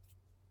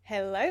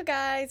Hello,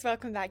 guys.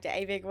 Welcome back to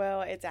A Big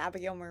Well. It's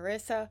Abigail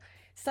Marissa.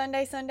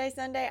 Sunday, Sunday,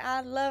 Sunday.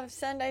 I love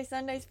Sunday.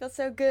 Sundays feel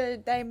so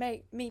good. They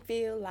make me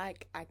feel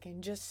like I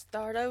can just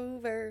start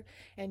over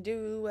and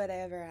do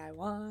whatever I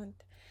want.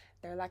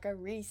 They're like a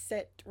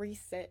reset,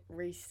 reset,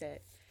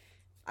 reset.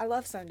 I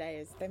love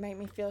Sundays. They make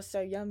me feel so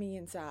yummy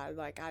inside.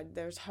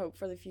 There's hope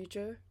for the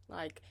future.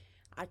 Like,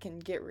 I can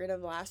get rid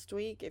of last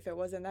week if it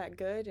wasn't that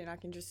good, and I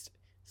can just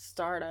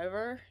start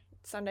over.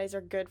 Sundays are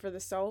good for the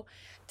soul.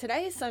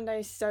 Today's Sunday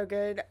is so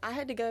good. I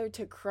had to go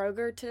to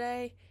Kroger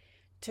today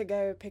to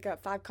go pick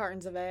up 5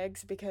 cartons of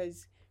eggs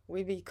because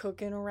we be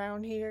cooking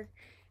around here,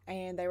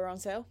 and they were on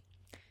sale.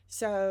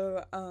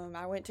 So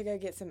I went to go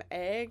get some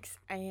eggs,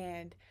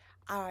 and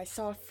I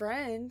saw a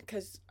friend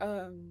because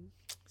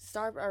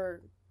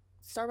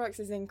Starbucks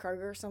is in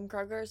Kroger, some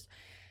Krogers,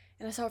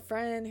 and I saw a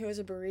friend who was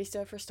a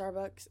barista for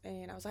Starbucks,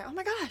 and I was like, oh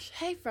my gosh,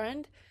 hey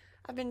friend.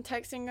 I've been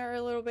texting her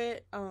a little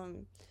bit,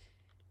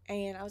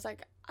 and I was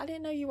like, I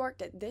didn't know you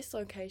worked at this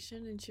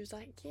location, and she was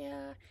like,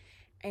 yeah.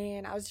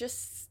 And I was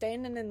just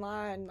standing in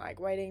line, like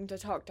waiting to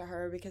talk to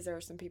her because there were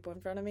some people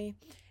in front of me,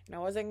 and I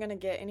wasn't gonna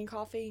get any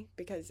coffee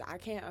because I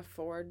can't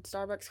afford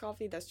Starbucks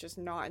coffee. That's just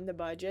not in the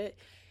budget,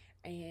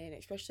 and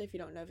especially if you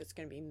don't know if it's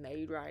going to be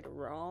made right or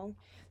wrong.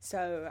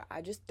 So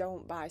I just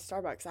don't buy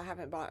Starbucks. I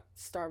haven't bought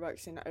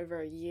Starbucks in over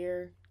a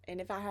year,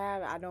 and if I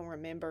have, I don't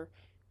remember.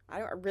 I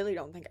really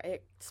don't think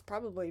it's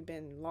probably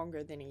been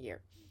longer than a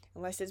year,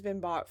 unless it's been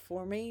bought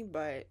for me.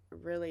 But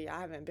really, I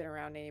haven't been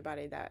around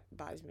anybody that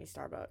buys me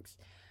Starbucks.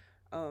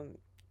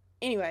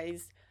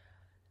 Anyways,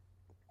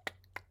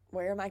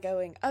 where am I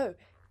going? Oh,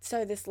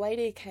 so this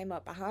lady came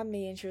up behind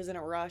me and she was in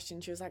a rush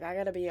and she was like, I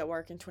gotta be at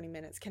work in 20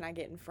 minutes. Can I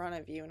get in front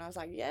of you? And I was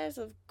like, yes,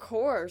 of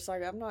course.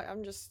 Like,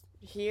 I'm just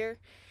here.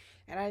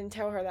 And I didn't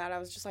tell her that. I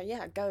was just like,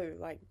 yeah, go.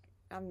 Like,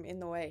 I'm in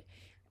the way.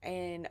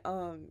 And,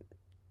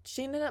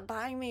 she ended up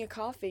buying me a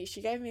coffee. She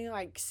gave me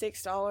like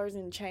 $6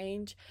 in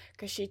change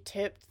because she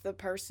tipped the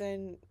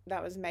person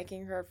that was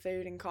making her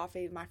food and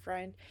coffee, my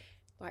friend.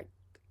 Like,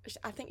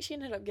 I think she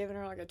ended up giving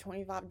her like a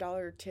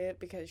 $25 tip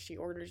because she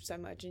ordered so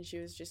much and she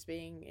was just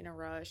being in a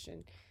rush.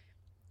 And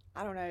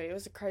I don't know, it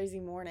was a crazy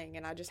morning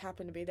and I just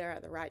happened to be there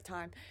at the right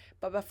time.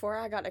 But before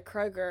I got to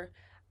Kroger,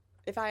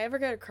 if I ever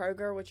go to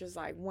Kroger, which is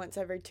like once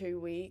every 2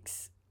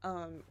 weeks,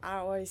 I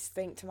always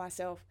think to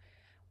myself,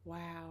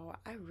 wow,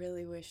 I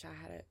really wish I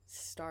had a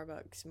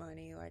Starbucks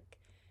money. Like,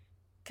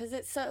 because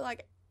it's so,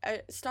 like,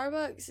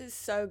 Starbucks is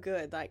so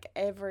good, like,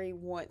 every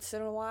once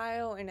in a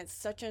while, and it's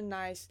such a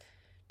nice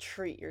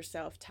treat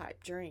yourself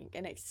type drink.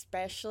 And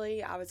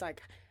especially, I was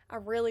like, I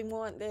really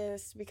want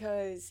this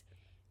because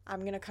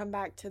I'm gonna come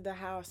back to the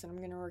house and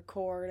I'm gonna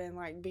record and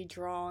like be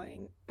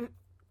drawing.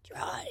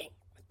 Drawing.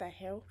 What the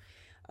hell?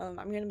 I'm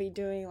gonna be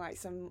doing like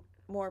some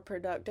more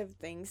productive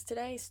things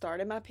today.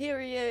 Started my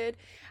period.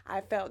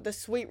 I felt the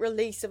sweet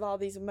release of all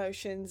these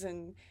emotions,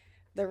 and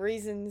the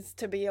reasons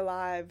to be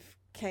alive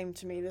came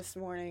to me this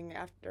morning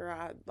after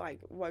I like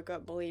woke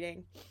up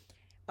bleeding.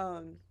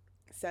 Um,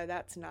 so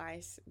that's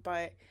nice.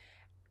 But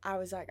I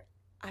was like,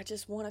 I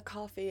just want a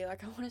coffee.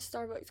 Like, I want a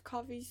Starbucks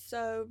coffee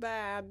so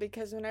bad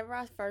because whenever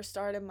I first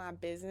started my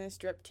business,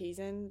 Drip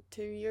Teasing,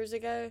 2 years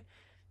ago,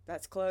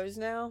 that's closed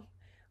now.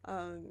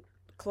 Um,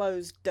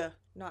 Closed,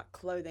 not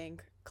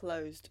clothing,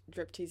 closed.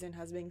 Drip Teasing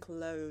has been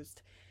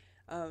closed.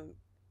 Um,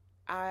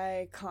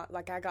 I got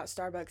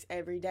Starbucks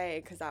every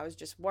day because I was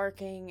just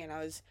working and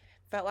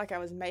felt like I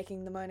was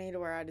making the money to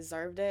where I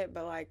deserved it,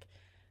 but like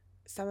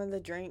some of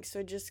the drinks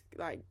would just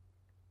like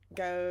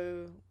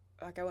go,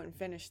 like I wouldn't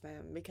finish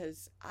them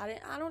because I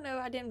don't know,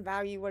 I didn't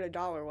value what a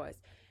dollar was.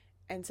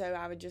 And so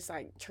I would just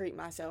like treat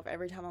myself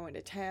every time I went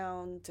to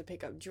town to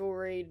pick up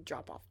jewelry, to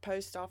drop off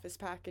post office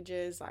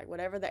packages, like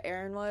whatever the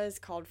errand was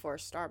called for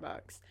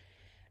Starbucks.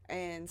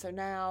 And so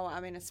now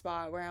I'm in a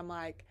spot where I'm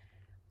like,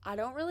 I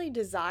don't really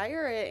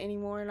desire it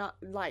anymore. Not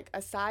like,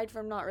 aside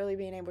from not really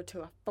being able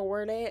to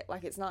afford it,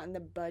 like it's not in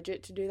the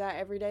budget to do that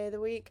every day of the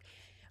week.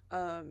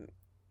 Um,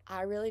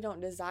 I really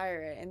don't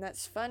desire it. And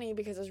that's funny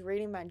because I was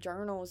reading my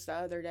journals the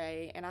other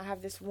day and I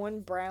have this one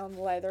brown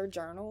leather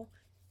journal.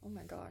 Oh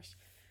my gosh.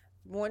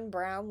 One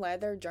brown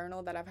leather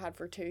journal that I've had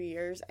for 2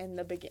 years, and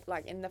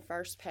like in the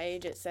first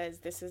page it says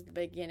this is the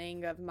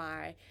beginning of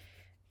my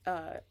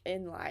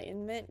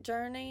enlightenment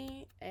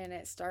journey, and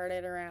it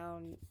started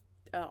around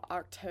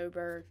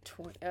October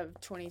of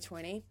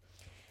 2020.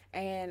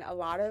 And a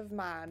lot of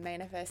my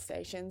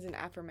manifestations and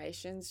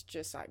affirmations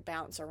just like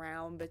bounce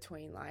around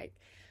between like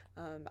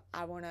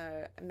I want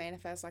to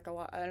manifest like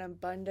an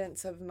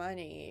abundance of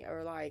money,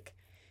 or like,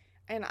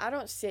 and I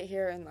don't sit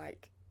here and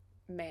like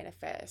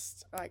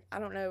manifest. Like, I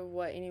don't know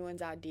what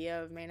anyone's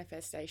idea of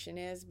manifestation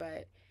is,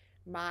 but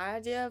my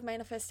idea of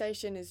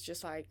manifestation is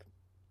just like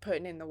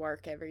putting in the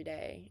work every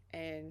day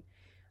and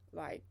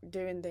like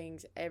doing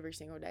things every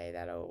single day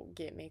that'll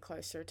get me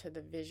closer to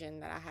the vision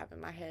that I have in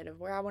my head of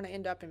where I want to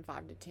end up in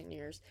 5 to 10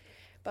 years.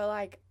 But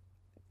like,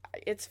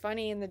 it's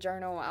funny, in the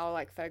journal I'll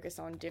like focus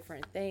on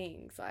different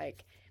things.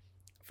 Like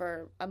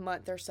for a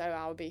month or so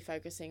I'll be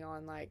focusing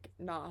on like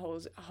not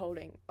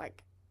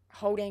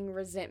holding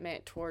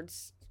resentment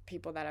towards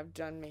people that have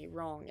done me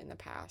wrong in the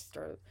past,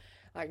 or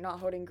like not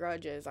holding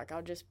grudges. Like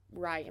I'll just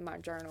write in my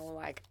journal,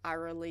 like I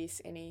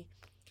release any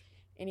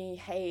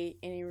hate,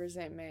 any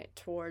resentment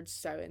towards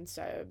so and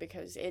so,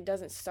 because it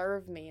doesn't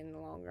serve me in the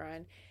long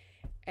run.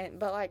 And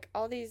but like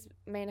all these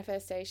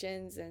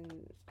manifestations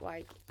and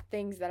like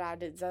things that I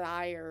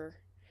desire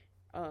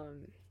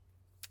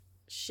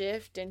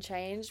shift and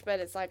change, but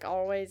it's like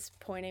always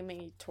pointing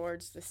me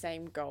towards the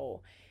same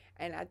goal.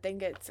 And I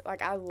think it's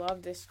like, I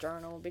love this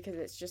journal because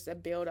it's just a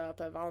buildup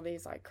of all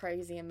these like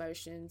crazy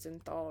emotions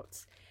and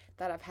thoughts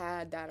that I've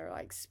had that are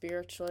like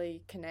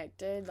spiritually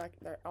connected. Like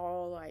they're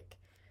all like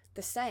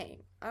the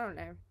same. I don't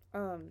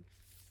know.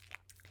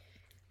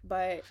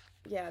 But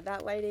yeah,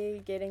 that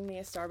lady getting me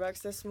a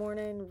Starbucks this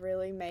morning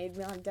really made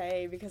my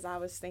day, because I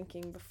was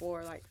thinking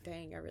before, like,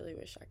 dang, I really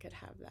wish I could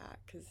have that,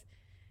 because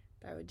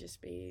that would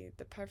just be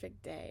the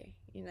perfect day,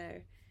 you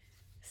know.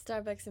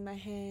 Starbucks in my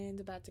hand,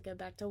 about to go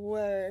back to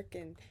work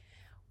and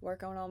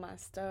work on all my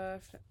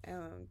stuff.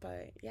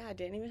 But yeah, I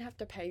didn't even have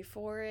to pay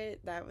for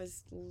it. That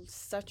was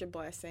such a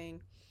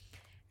blessing.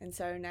 And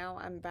so now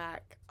I'm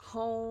back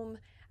home.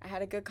 I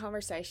had a good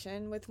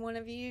conversation with one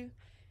of you.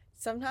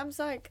 Sometimes,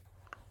 like,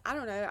 I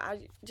don't know,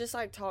 I just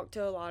like talk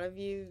to a lot of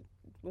you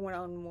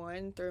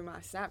one-on-one through my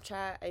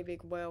Snapchat,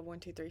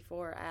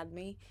 abigwell1234, add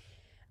me,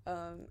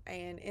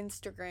 and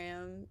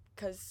Instagram,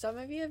 because some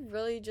of you have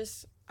really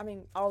just, I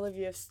mean, all of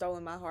you have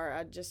stolen my heart.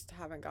 I just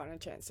haven't gotten a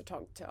chance to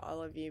talk to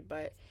all of you,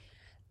 but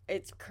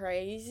it's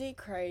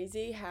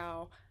crazy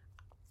how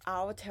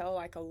I'll tell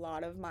like a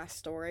lot of my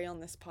story on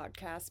this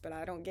podcast, but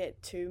I don't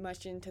get too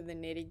much into the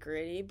nitty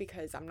gritty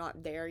because I'm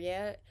not there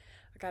yet.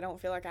 Like, I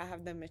don't feel like I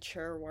have the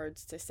mature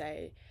words to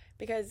say,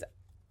 because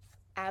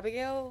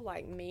Abigail,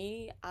 like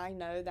me, I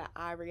know that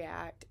I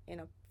react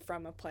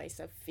from a place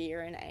of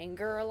fear and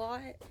anger a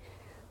lot.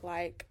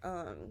 Like,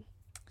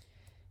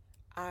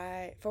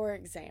 for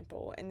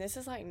example, and this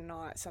is like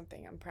not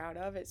something I'm proud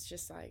of, it's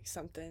just like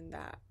something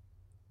that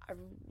I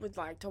would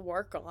like to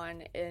work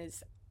on,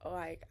 is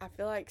like, I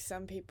feel like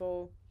some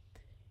people,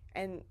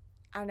 and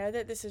I know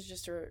that this is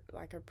just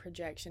like a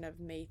projection of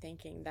me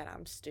thinking that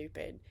I'm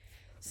stupid.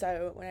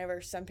 So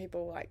whenever some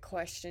people like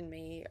question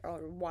me or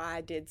why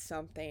I did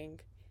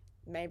something,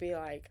 maybe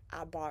like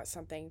I bought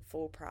something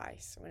full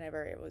price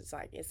whenever it was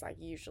like, it's like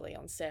usually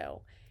on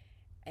sale,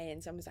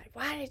 and someone's like,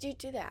 why did you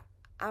do that?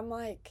 I'm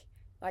like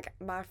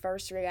my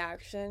first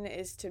reaction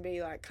is to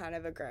be like kind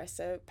of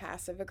aggressive,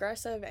 passive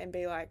aggressive, and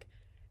be like,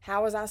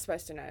 how was I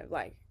supposed to know?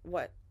 Like,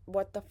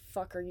 what the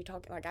fuck are you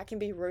talking? Like, I can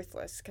be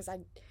ruthless because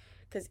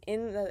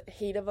in the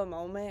heat of a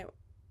moment,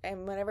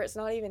 and whenever it's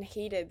not even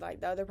heated, like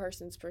the other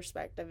person's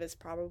perspective is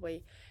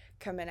probably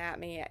coming at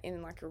me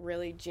in like a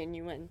really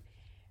genuine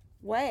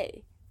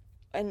way.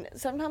 And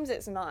sometimes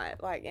it's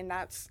not, like, and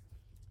that's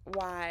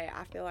why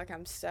I feel like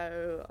I'm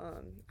so,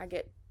 I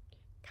get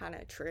kind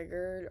of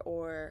triggered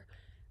or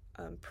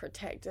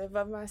protective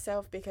of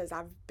myself, because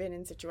I've been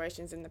in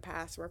situations in the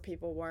past where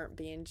people weren't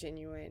being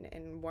genuine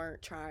and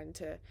weren't trying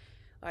to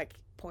like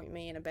point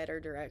me in a better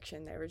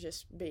direction. They were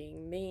just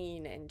being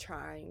mean and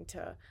trying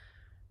to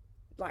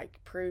like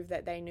prove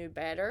that they knew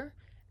better.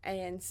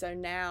 And so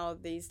now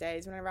these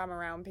days, whenever I'm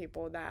around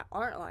people that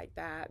aren't like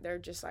that, they're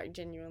just like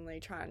genuinely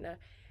trying to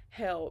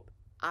help,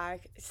 I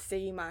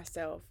see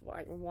myself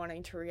like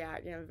wanting to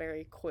react in a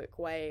very quick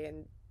way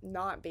and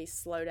not be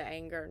slow to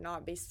anger,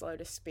 not be slow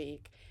to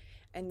speak.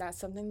 And that's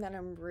something that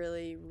I'm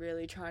really,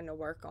 really trying to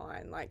work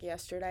on. Like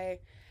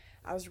yesterday,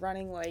 I was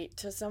running late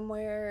to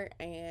somewhere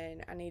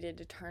and I needed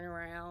to turn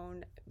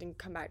around and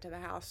come back to the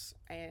house.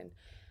 And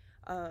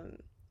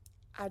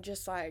I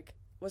just like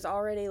was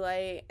already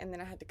late, and then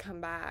I had to come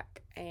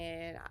back,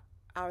 and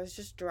I was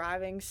just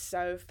driving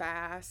so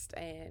fast,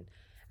 and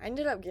I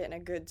ended up getting a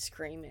good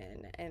scream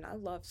in, and I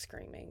love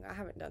screaming. I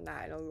haven't done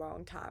that in a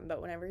long time,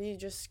 but whenever you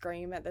just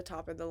scream at the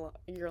top of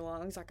your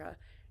lungs like a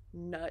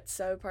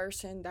nutso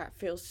person, that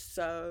feels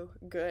so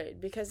good,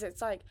 because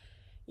it's like,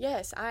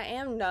 yes, I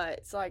am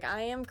nuts, like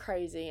I am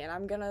crazy, and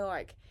I'm gonna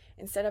like,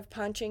 instead of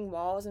punching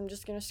walls, I'm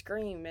just gonna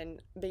scream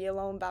and be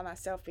alone by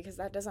myself, because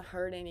that doesn't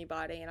hurt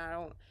anybody, and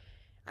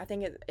I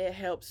think it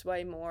helps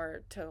way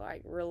more to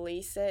like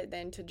release it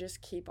than to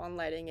just keep on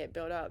letting it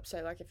build up.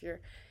 So like if you're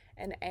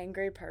an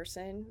angry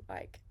person,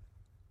 like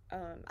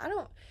I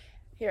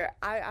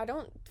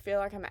don't feel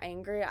like I'm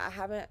angry. I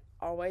haven't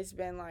always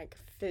been like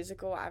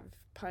physical. I've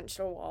punched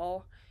a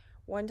wall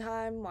one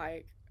time,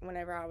 like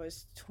whenever I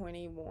was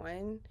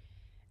 21,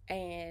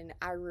 and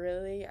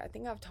I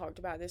think I've talked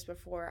about this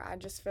before. I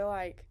just feel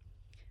like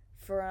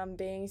from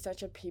being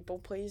such a people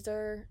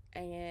pleaser,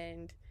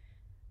 and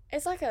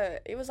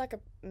it was like a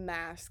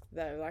mask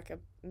though, like a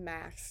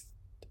masked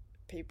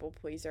people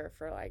pleaser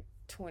for like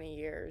 20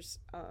 years,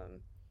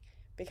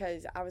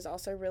 because I was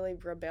also really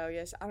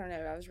rebellious. I don't know,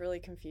 I was a really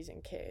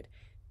confusing kid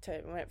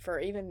for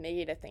even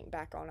me to think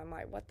back on. I'm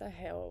like, what the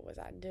hell was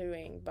I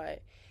doing?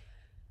 But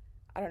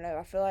I don't know,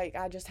 I feel like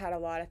I just had a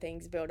lot of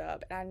things build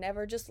up, and I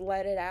never just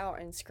let it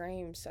out and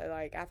scream. So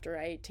like after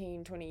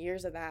 18-20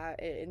 years of that,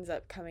 it ends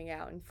up coming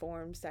out in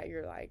forms that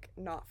you're like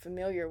not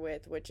familiar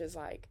with, which is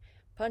like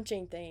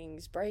punching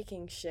things,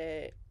 breaking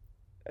shit,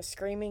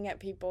 screaming at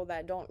people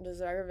that don't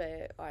deserve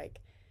it. Like,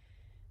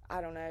 I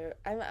don't know.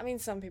 I mean,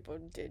 some people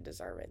did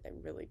deserve it. They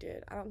really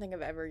did. I don't think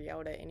I've ever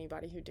yelled at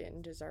anybody who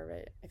didn't deserve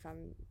it, if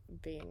I'm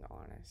being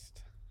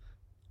honest.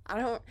 I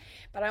don't,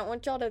 but I don't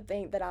want y'all to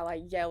think that I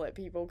like yell at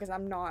people, because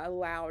I'm not a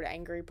loud,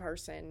 angry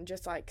person.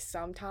 Just like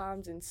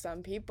sometimes, and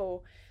some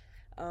people,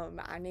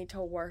 I need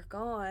to work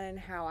on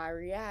how I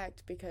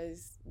react,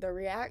 because the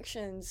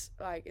reactions,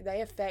 like,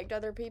 they affect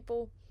other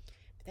people,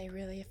 but they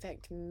really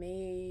affect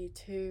me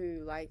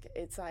too. Like,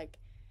 it's like,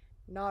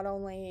 not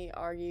only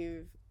are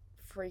you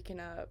freaking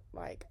up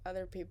like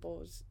other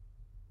people's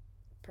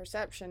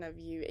perception of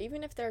you,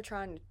 even if they're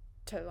trying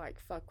to like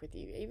fuck with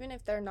you, even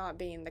if they're not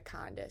being the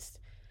kindest,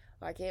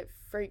 like, it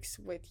freaks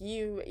with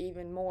you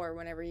even more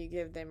whenever you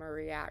give them a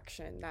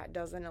reaction that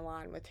doesn't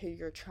align with who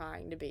you're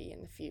trying to be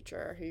in the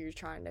future, or who you're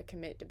trying to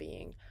commit to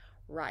being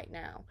right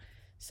now.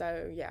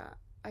 So yeah,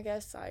 I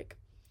guess like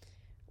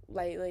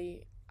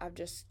lately I've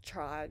just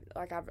tried,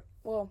 like,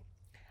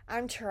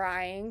 I'm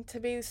trying to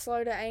be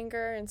slow to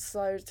anger and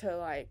slow to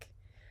like,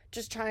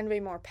 just trying to be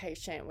more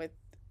patient with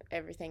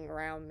everything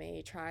around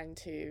me, trying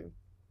to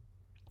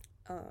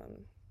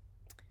um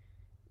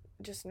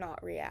just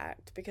not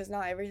react, because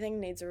not everything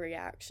needs a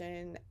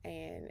reaction.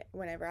 And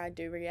whenever I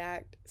do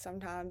react,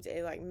 sometimes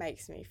it like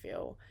makes me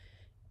feel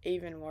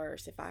even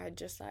worse if I had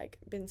just like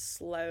been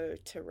slow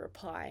to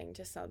replying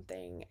to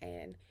something.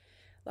 And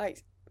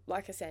like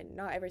like I said,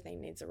 not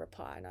everything needs a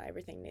reply, not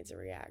everything needs a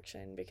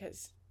reaction,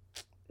 because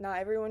not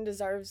everyone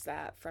deserves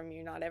that from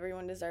you, not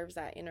everyone deserves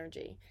that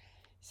energy.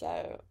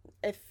 So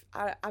if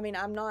I mean,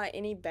 I'm not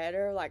any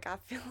better. Like, I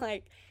feel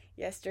like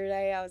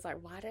yesterday I was like,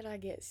 why did I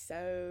get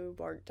so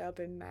worked up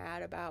and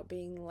mad about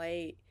being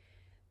late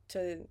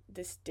to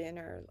this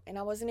dinner? And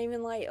I wasn't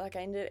even late. Like,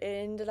 it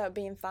ended up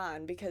being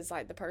fine, because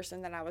like the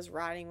person that I was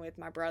riding with,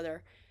 my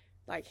brother,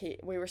 like,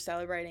 we were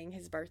celebrating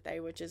his birthday,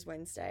 which is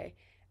Wednesday,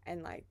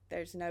 and like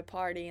there's no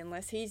party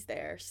unless he's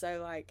there. So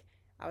like,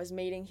 I was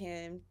meeting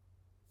him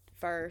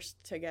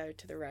first to go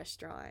to the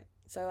restaurant.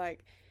 So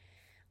like,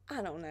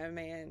 I don't know,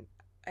 man.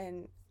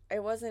 And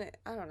it wasn't,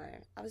 I don't know.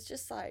 I was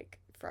just like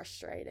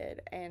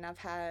frustrated, and I've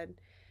had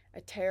a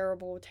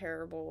terrible,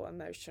 terrible,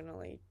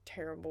 emotionally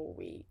terrible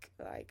week.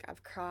 Like,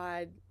 I've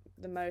cried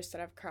the most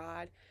that I've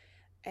cried,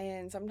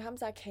 and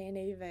sometimes I can't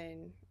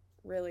even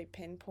really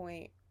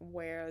pinpoint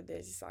where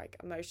these like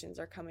emotions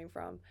are coming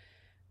from.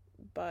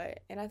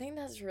 And I think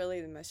that's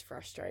really the most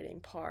frustrating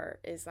part,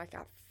 is like,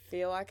 I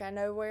feel like I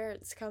know where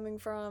it's coming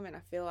from, and I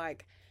feel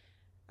like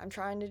I'm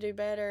trying to do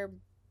better,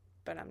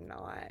 but I'm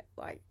not.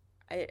 Like,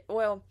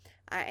 well,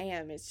 I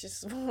am. It's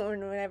just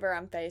whenever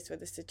I'm faced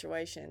with a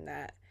situation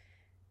that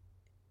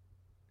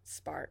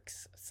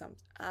sparks some.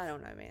 I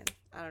don't know, man.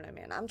 I don't know,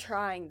 man. I'm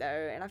trying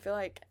though, and I feel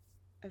like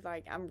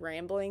I'm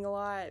rambling a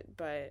lot,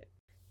 but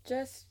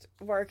just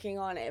working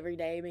on every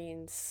day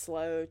being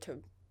slow to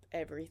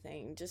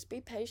everything. Just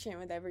be patient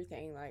with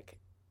everything. Like,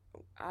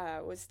 I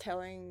was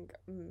telling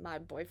my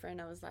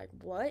boyfriend, I was like,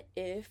 what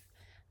if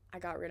I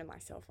got rid of my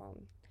cell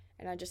phone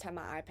and I just have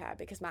my iPad?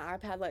 Because my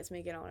iPad lets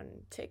me get on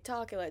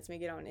TikTok, it lets me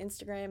get on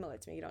Instagram, it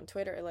lets me get on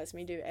Twitter, it lets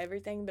me do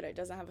everything, but it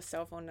doesn't have a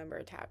cell phone number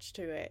attached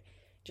to it.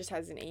 It just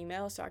has an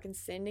email, so I can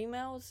send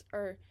emails,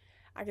 or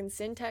I can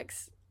send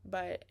texts,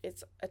 but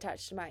it's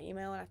attached to my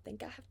email, and I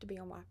think I have to be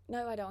on Wi-Fi.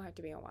 No, I don't have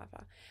to be on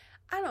Wi-Fi.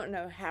 I don't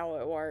know how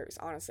it works,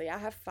 honestly. I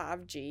have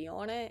 5G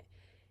on it,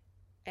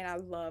 and I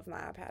love my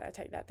iPad. I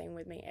take that thing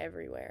with me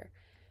everywhere.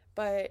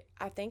 But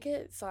I think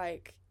it's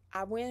like,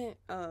 I went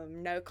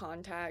no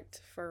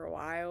contact for a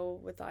while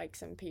with like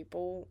some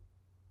people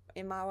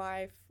in my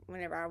life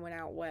whenever I went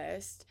out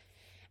west.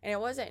 And it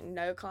wasn't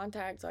no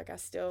contact, like, I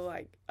still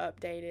like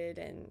updated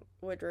and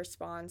would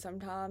respond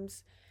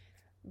sometimes.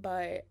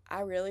 But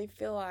I really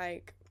feel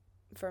like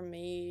for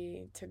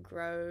me to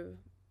grow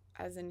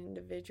as an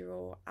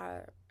individual,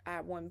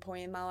 at one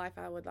point in my life,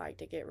 I would like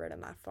to get rid of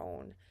my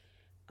phone,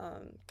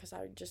 because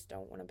I just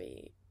don't want to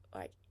be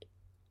like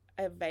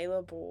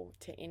available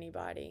to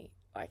anybody,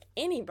 like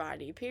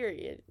anybody,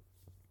 period,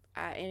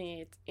 at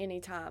any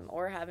time,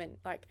 or having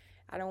like,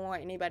 I don't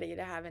want anybody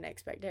to have an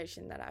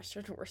expectation that I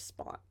should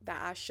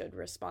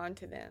respond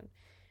to them.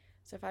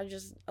 So if I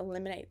just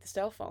eliminate the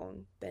cell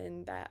phone,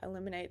 then that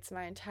eliminates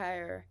my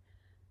entire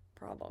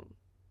problem.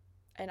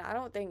 And I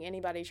don't think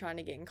anybody trying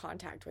to get in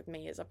contact with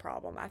me is a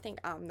problem. I think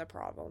I'm the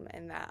problem,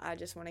 and that I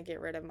just want to get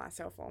rid of my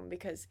cell phone,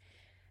 because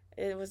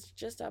it was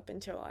just up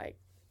until like,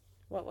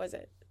 what was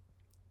it,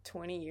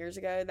 20 years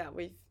ago that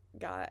we've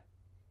got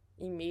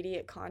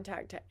immediate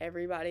contact to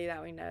everybody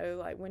that we know.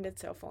 Like, when did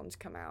cell phones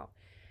come out?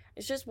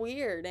 It's just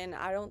weird, and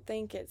I don't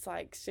think it's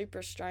like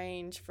super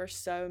strange for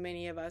so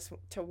many of us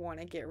to want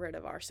to get rid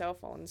of our cell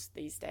phones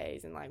these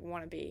days, and like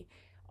want to be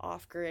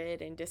off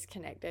grid and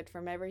disconnected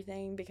from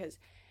everything, because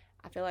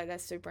I feel like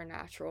that's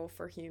supernatural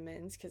for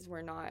humans, because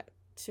we're not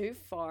too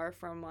far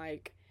from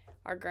like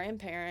our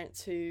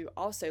grandparents who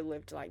also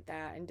lived like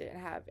that and didn't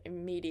have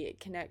immediate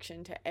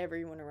connection to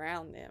everyone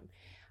around them.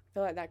 I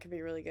feel like that could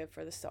be really good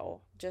for the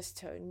soul, just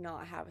to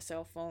not have a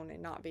cell phone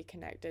and not be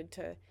connected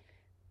to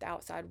the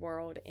outside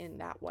world in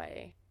that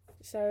way.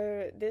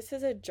 So this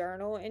is a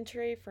journal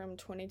entry from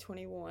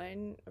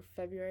 2021,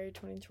 February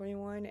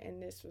 2021,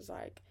 and this was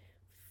like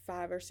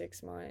 5 or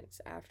 6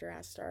 months after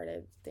I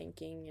started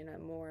thinking in a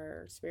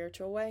more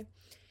spiritual way.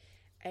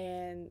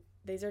 And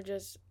these are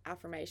just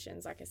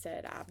affirmations. Like I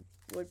said, I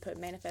would put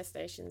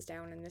manifestations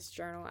down in this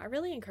journal. I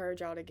really encourage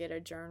y'all to get a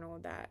journal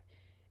that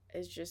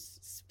is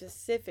just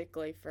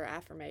specifically for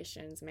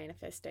affirmations,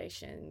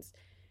 manifestations,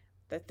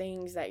 the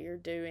things that you're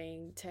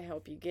doing to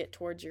help you get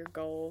towards your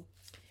goal.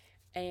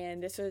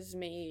 And this was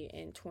me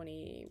in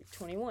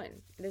 2021.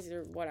 This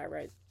is what I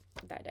wrote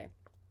that day.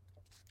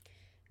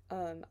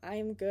 I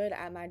am good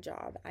at my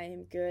job. I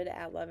am good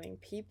at loving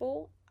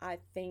people. I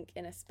think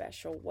in a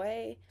special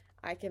way.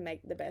 I can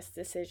make the best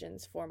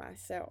decisions for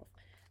myself.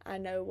 I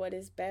know what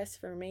is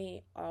best for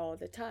me all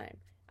the time.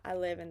 I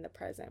live in the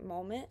present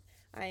moment.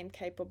 I am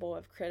capable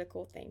of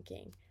critical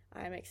thinking.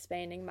 I am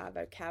expanding my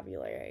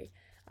vocabulary.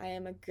 I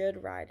am a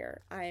good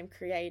writer. I am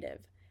creative.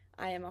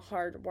 I am a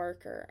hard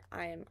worker.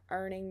 I am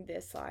earning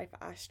this life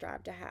I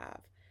strive to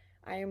have.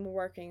 I am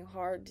working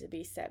hard to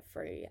be set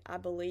free. I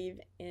believe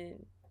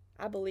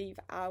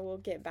I will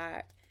get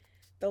back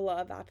the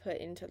love I put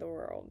into the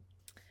world.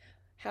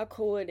 How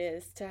cool it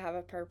is to have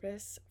a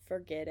purpose,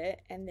 forget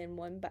it, and then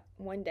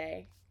one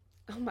day,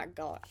 oh my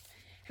God,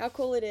 how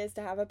cool it is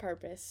to have a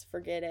purpose,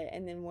 forget it,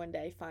 and then one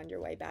day find your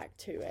way back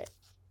to it.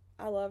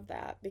 I love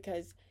that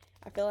because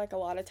I feel like a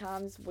lot of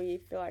times we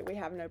feel like we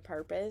have no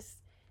purpose,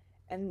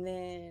 and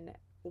then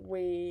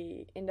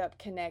we end up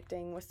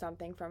connecting with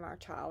something from our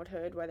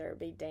childhood, whether it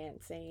be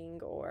dancing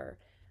or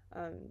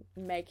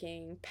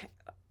making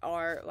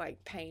art,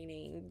 like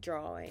painting,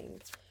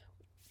 drawing.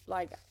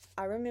 Like,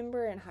 I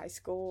remember in high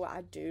school,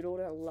 I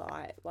doodled a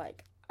lot.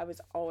 Like, I was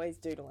always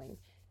doodling.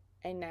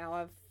 And now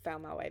I've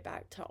found my way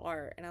back to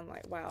art. And I'm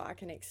like, wow, I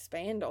can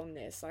expand on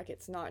this. Like,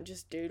 it's not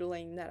just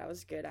doodling that I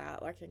was good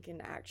at. Like, I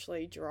can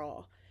actually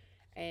draw.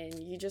 And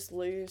you just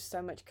lose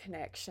so much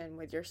connection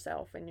with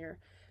yourself and your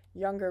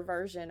younger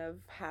version of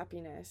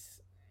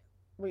happiness.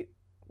 What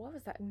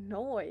was that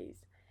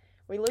noise?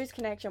 We lose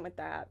connection with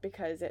that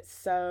because it's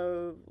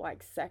so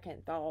like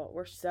second thought.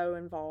 We're so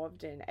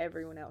involved in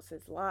everyone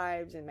else's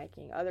lives and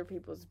making other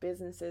people's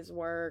businesses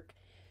work,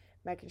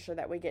 making sure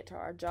that we get to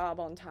our job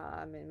on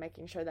time and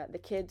making sure that the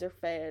kids are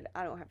fed.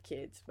 I don't have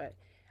kids, but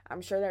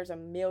I'm sure there's a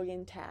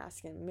million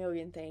tasks and a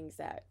million things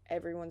that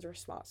everyone's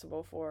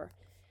responsible for.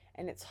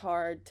 And it's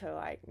hard to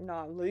like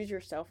not lose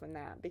yourself in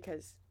that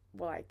because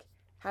like,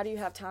 how do you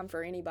have time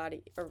for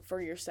anybody or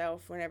for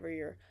yourself whenever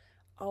you're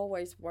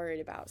always worried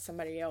about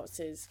somebody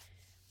else's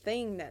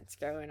thing that's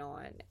going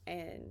on?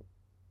 And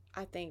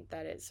I think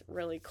that it's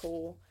really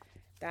cool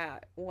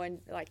that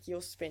like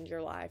you'll spend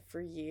your life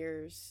for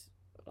years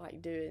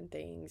like doing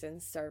things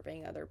and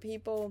serving other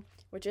people,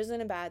 which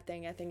isn't a bad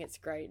thing. I think it's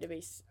great to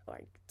be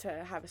like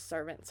to have a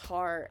servant's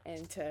heart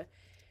and to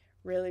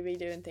really be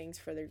doing things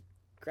for the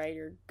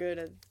greater good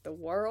of the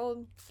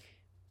world.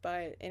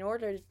 But in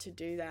order to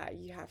do that,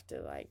 you have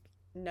to like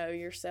know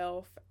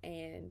yourself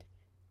and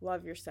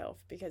love yourself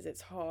because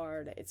it's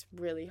hard. It's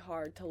really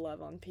hard to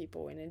love on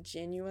people in a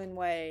genuine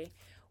way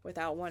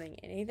without wanting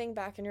anything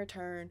back in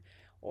return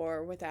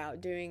or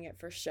without doing it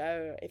for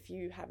show if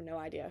you have no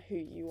idea who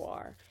you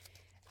are.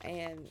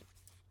 And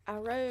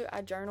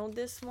I journaled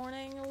this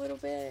morning a little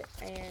bit,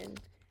 and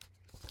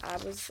I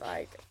was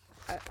like,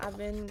 I've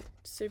been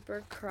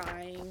super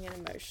crying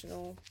and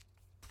emotional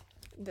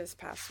this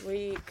past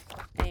week,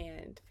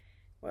 and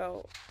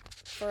well,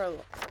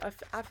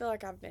 I feel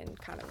like I've been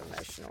kind of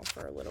emotional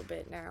for a little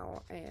bit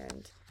now,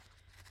 and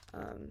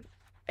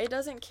it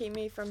doesn't keep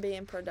me from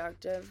being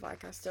productive.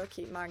 Like, I still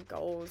keep my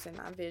goals and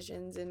my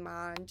visions in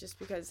mind just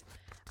because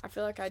I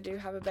feel like I do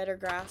have a better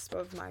grasp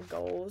of my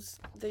goals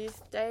these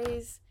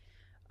days.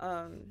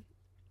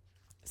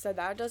 So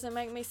that doesn't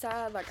make me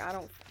sad. Like, I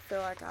don't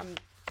feel like I'm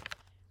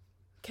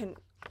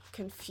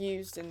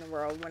confused in the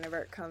world whenever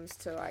it comes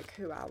to like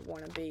who I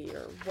want to be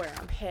or where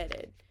I'm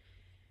headed.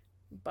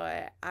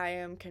 But I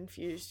am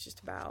confused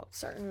just about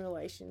certain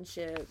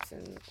relationships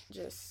and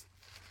just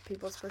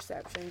people's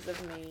perceptions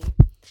of me.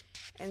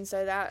 And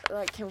so that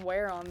like can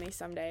wear on me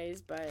some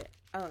days. But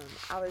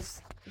I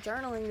was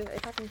journaling,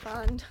 if I can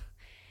find,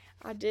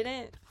 I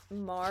didn't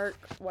mark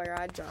where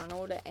I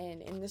journaled,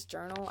 and in this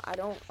journal I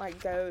don't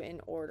like go in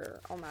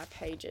order on my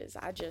pages.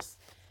 I just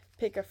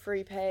pick a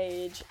free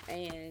page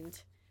and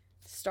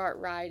start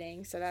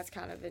writing. So that's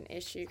kind of an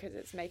issue because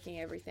it's making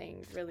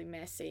everything really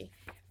messy.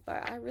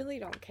 But I really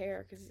don't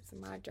care because it's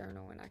my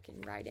journal and I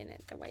can write in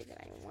it the way that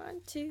I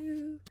want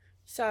to.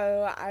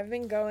 So I've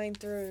been going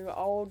through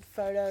old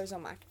photos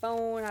on my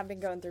phone. I've been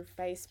going through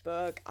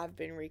Facebook. I've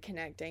been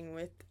reconnecting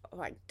with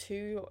like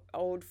 2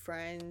 old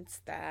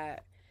friends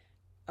that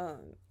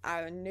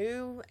I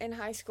knew in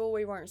high school.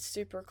 We weren't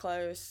super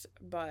close,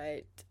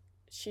 but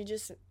she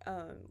just,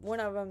 one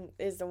of them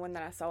is the one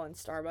that I saw in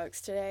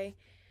Starbucks today.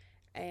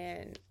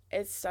 And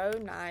it's so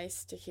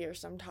nice to hear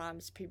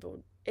sometimes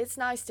it's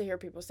nice to hear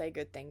people say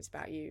good things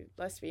about you.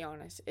 Let's be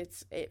honest.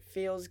 It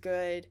feels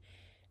good.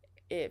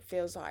 It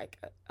feels like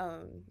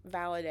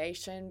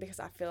validation because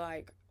I feel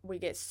like we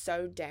get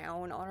so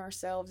down on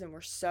ourselves and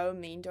we're so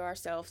mean to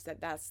ourselves that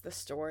that's the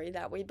story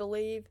that we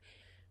believe.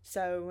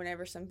 So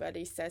whenever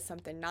somebody says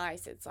something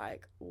nice, it's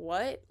like,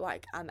 what?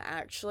 Like, I'm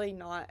actually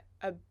not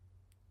a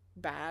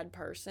bad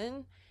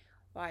person.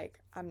 Like,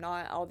 I'm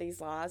not all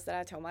these lies that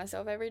I tell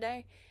myself every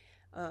day.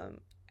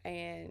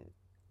 And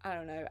I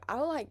don't know.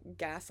 I'll like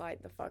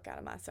gaslight the fuck out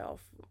of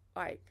myself.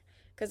 Like,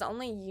 because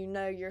only you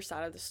know your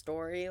side of the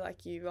story.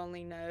 Like, you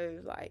only know,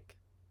 like,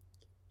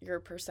 your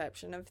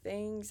perception of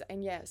things.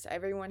 And yes,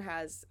 everyone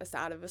has a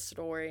side of a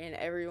story, and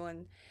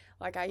everyone,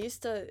 like, I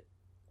used to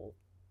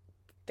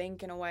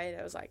think in a way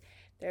that was like,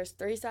 there's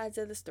three sides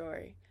of the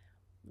story: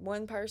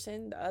 one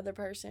person, the other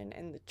person,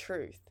 and the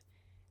truth.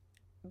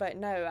 But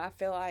no, I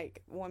feel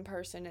like one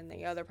person and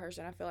the other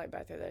person, I feel like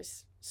both of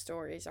those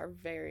stories are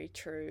very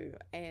true.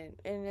 And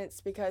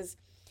it's because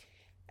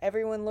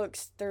everyone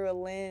looks through a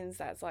lens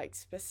that's like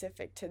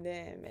specific to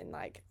them, and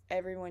like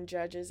everyone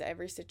judges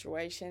every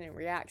situation and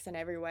reacts in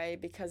every way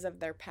because of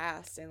their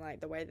past and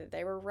like the way that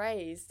they were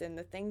raised and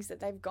the things that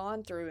they've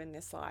gone through in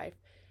this life.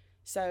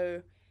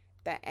 So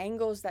the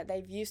angles that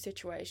they view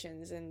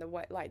situations and the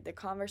way, like the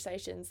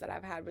conversations that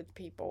I've had with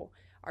people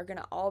are going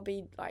to all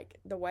be like,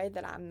 the way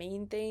that I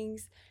mean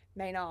things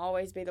may not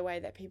always be the way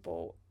that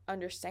people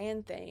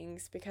understand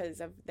things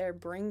because of their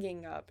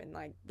bringing up and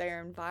like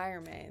their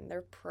environment and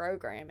their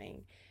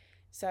programming.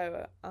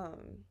 So I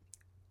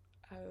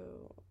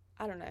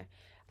don't know,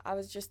 I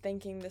was just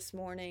thinking this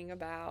morning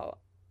about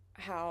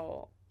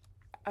how,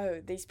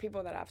 these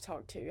people that I've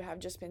talked to have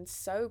just been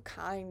so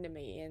kind to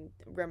me and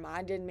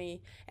reminded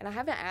me, and I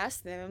haven't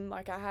asked them,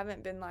 like, I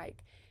haven't been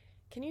like,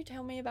 can you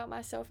tell me about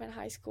myself in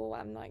high school?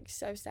 I'm like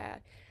so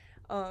sad.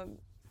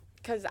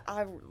 Because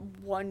I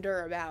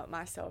wonder about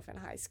myself in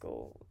high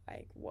school.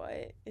 Like,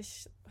 what is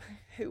she,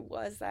 who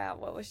was that?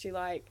 What was she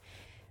like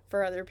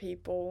for other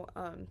people?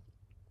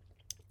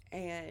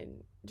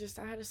 And just,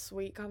 I had a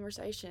sweet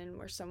conversation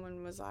where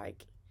someone was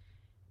like,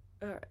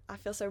 I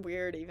feel so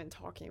weird even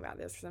talking about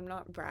this because I'm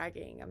not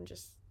bragging. I'm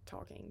just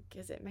talking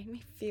because it made me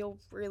feel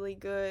really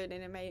good.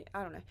 And it made,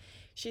 I don't know.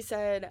 She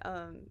said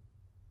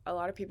a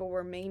lot of people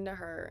were mean to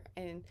her,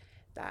 and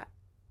that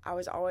I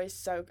was always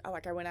so,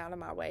 like, I went out of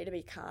my way to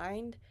be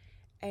kind.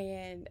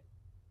 And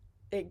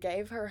it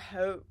gave her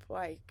hope,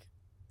 like,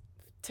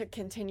 to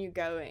continue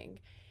going.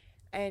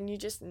 And you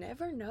just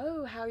never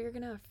know how you're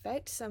going to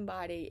affect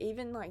somebody.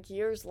 Even like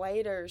years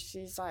later,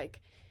 she's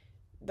like,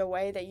 the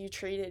way that you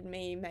treated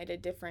me made a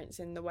difference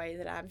in the way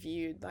that I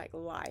viewed like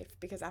life,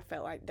 because I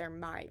felt like there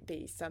might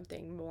be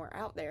something more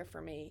out there for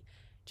me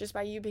just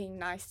by you being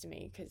nice to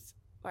me, because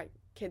like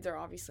kids are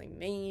obviously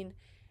mean.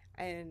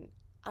 And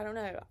I don't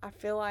know, I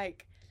feel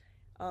like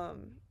I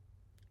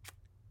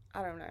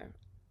don't know,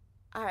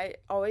 I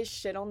always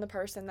shit on the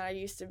person that I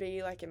used to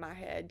be, like, in my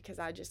head, because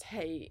I just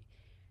hate,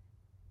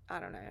 I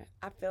don't know,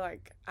 I feel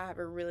like I have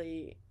a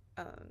really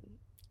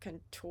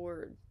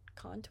contoured,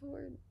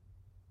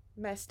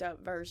 messed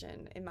up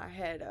version in my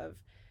head of,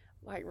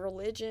 like,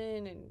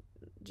 religion and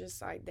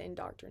just, like, the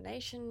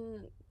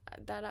indoctrination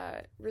that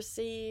I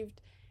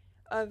received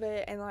of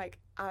it. And, like,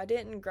 I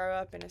didn't grow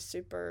up in a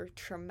super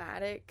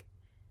traumatic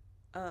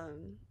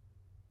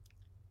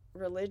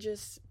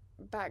religious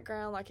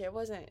background. Like, it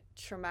wasn't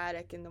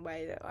traumatic in the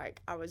way that,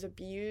 like, I was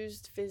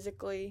abused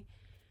physically.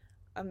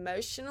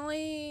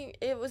 Emotionally,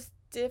 it was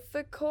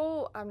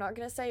difficult. I'm not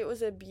gonna say it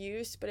was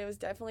abuse, but it was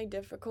definitely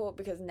difficult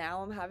because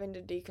now I'm having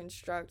to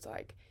deconstruct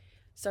like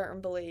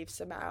certain beliefs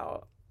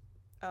about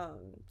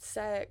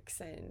sex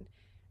and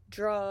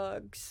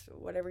drugs,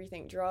 whatever you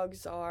think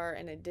drugs are,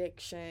 and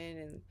addiction.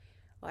 And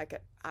like,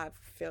 I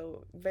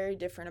feel very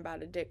different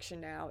about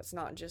addiction now. It's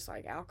not just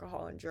like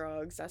alcohol and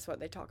drugs. That's what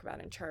they talk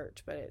about in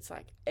church, but it's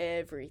like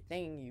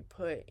everything you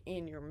put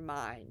in your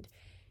mind,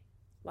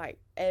 like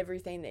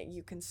everything that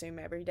you consume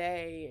every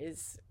day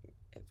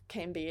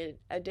can be an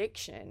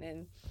addiction.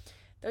 And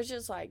there's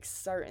just like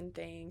certain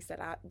things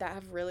that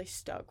have really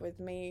stuck with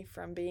me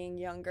from being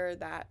younger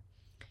that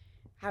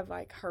have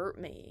like hurt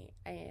me,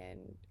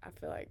 and I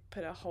feel like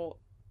put a halt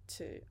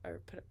to,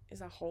 or put, is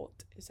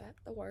that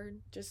the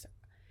word, just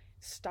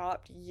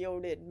stopped,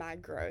 yielded my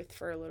growth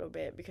for a little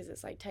bit, because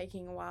it's like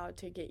taking a while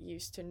to get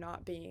used to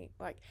not being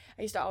like,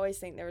 I used to always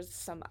think there was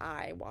some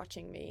eye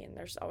watching me and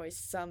there's always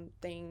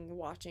something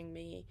watching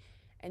me.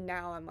 And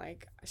now I'm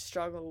like, I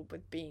struggle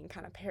with being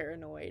kind of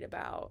paranoid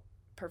about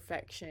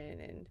perfection,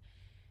 and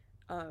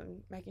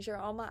making sure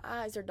all my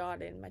I's are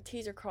dotted and my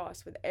T's are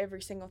crossed with every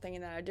single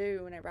thing that I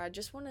do, whenever I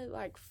just want to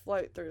like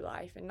float through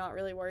life and not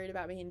really worried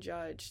about being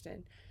judged.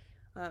 And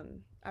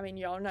I mean,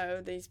 y'all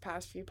know these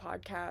past few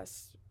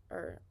podcasts,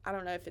 or I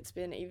don't know if it's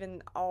been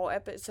even all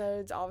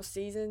episodes, all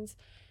seasons,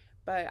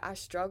 but I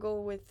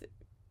struggle with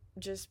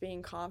just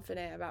being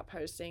confident about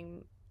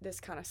posting this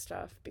kind of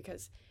stuff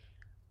because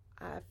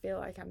I feel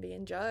like I'm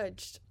being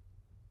judged.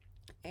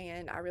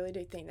 And I really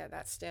do think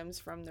that stems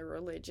from the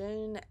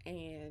religion.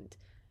 And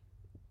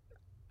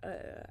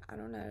I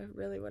don't know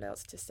really what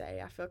else to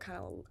say. I feel kind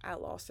of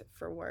at loss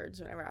for words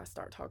whenever I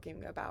start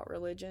talking about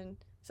religion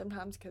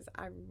sometimes, because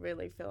I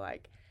really feel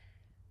like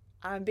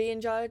I'm being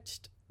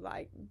judged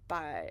like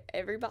by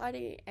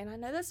everybody, and I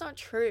know that's not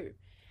true.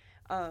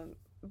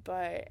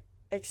 But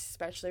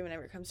especially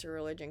whenever it comes to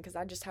religion, because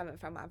I just haven't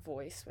found my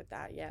voice with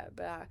that yet.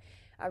 But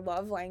I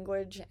love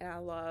language, and I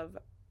love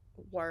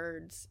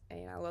words,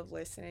 and I love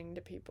listening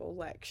to people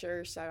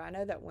lecture. So I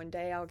know that one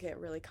day I'll get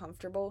really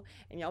comfortable,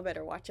 and y'all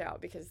better watch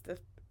out, because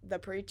the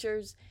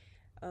preachers,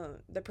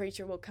 the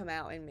preacher will come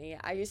out in me.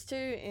 I used to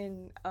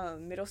in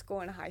middle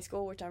school and high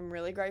school, which I'm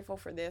really grateful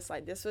for this.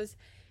 Like, this was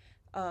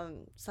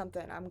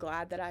something I'm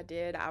glad that I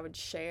did. I would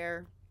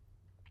share,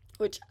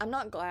 which I'm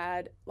not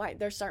glad, like,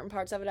 there's certain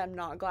parts of it I'm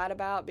not glad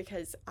about,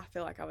 because I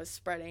feel like I was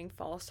spreading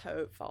false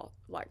hope,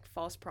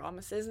 false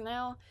promises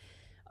now,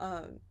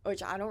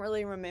 which I don't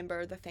really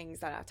remember the things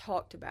that I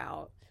talked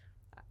about.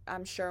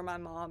 I'm sure my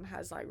mom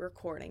has like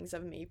recordings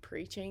of me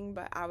preaching,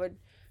 but I would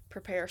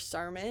prepare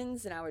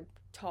sermons and I would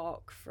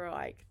talk for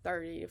like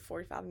 30 to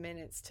 45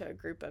 minutes to a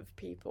group of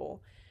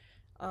people.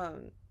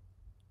 Um,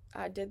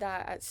 I did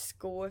that at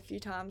school a few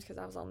times because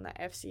I was on the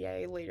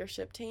FCA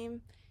leadership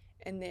team.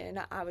 And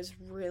then I was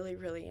really,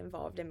 really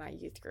involved in my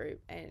youth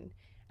group. And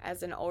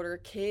as an older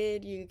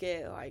kid, you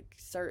get like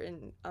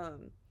certain,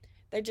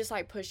 they just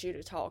like push you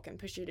to talk and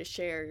push you to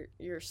share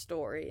your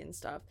story and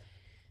stuff.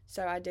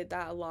 So I did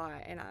that a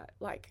lot. And I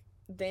like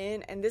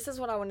then, and this is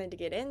what I wanted to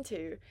get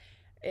into,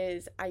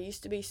 is I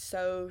used to be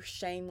so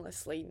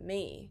shamelessly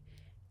me.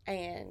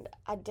 And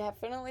I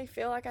definitely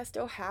feel like I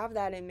still have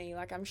that in me.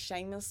 Like, I'm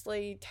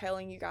shamelessly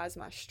telling you guys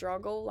my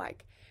struggle.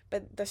 Like,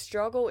 but the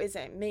struggle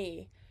isn't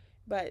me.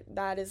 But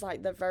that is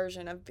like the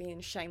version of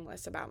being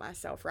shameless about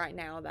myself right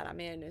now that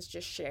I'm in, is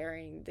just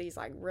sharing these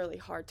like really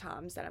hard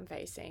times that I'm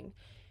facing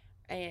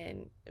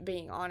and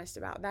being honest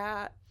about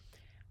that.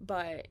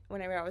 But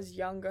whenever I was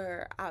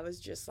younger, I was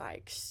just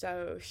like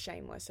so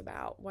shameless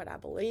about what I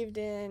believed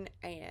in.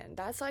 And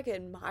that's like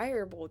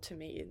admirable to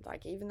me.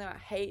 Like, even though I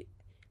hate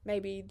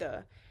maybe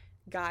the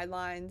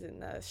guidelines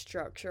and the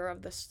structure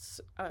of the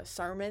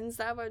sermons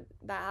that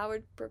I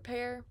would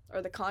prepare,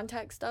 or the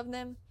context of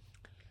them,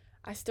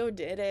 I still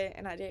did it,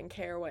 and I didn't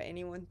care what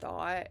anyone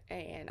thought,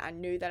 and I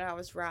knew that I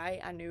was right.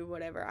 I knew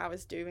whatever I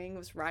was doing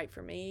was right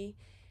for me,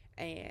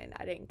 and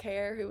I didn't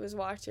care who was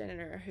watching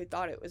or who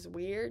thought it was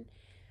weird.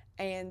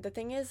 And the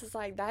thing is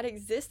like, that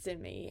exists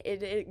in me.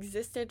 It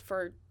existed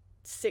for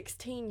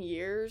 16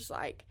 years,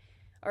 like,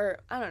 or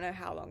I don't know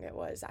how long it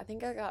was. I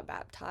think I got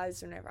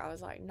baptized whenever I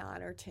was like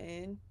 9 or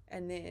 10,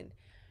 and then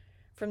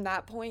from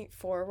that point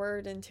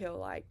forward until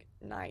like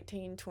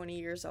 19, 20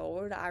 years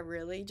old, I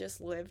really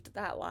just lived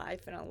that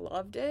life, and I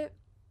loved it,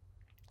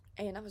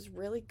 and I was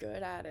really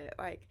good at it.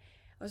 Like,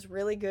 I was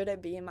really good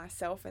at being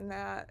myself in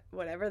that,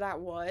 whatever that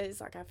was.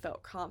 Like, I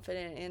felt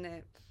confident in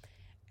it,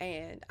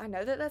 and I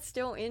know that that's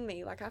still in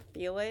me. Like, I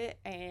feel it,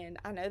 and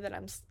I know that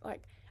I'm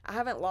like, I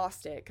haven't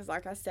lost it, because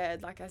like I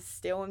said, like, I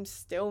still am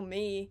still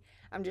me.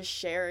 I'm just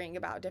sharing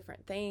about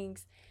different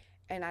things,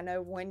 and I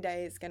know one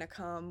day it's gonna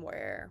come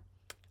where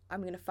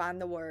I'm gonna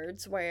find the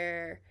words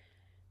where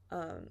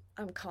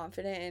I'm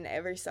confident in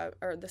every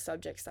or the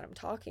subjects that I'm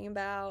talking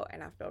about,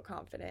 and I feel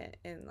confident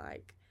in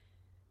like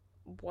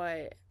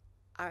what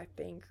I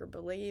think or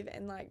believe,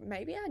 and like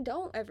maybe I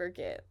don't ever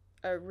get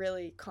a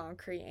really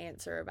concrete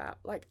answer about,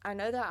 like, I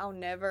know that I'll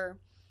never.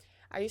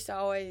 I used to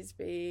always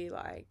be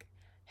like,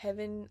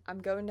 heaven, I'm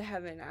going to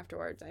heaven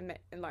afterwards, and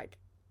like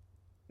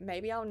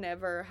maybe I'll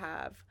never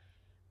have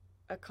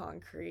a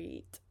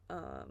concrete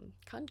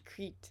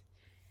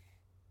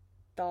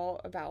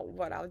thought about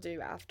what I'll do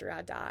after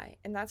I die.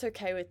 And that's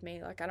okay with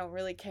me. Like, I don't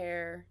really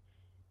care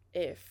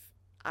if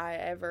I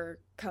ever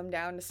come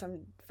down to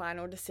some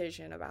final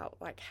decision about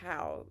like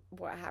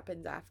what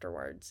happens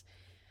afterwards.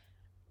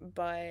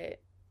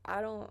 But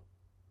I don't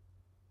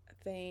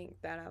think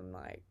that I'm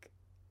like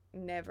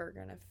never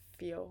gonna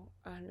feel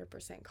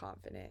 100%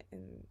 confident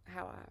in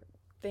how I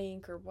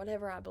think or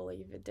whatever I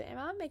believe. Am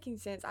I making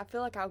sense? I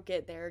feel like I'll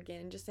get there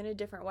again, just in a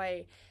different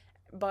way.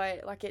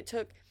 But like, it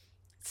took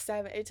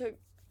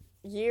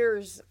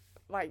years,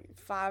 like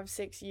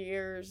 5-6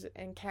 years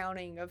and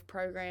counting of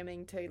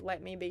programming to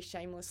let me be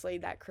shamelessly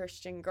that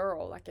Christian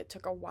girl. Like, it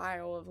took a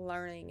while of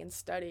learning and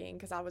studying,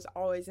 because I was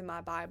always in my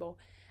Bible.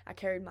 I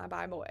carried my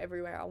Bible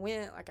everywhere I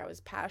went. Like, I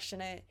was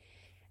passionate.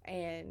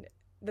 And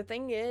the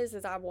thing is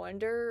I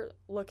wonder,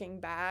 looking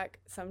back,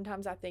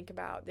 sometimes I think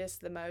about this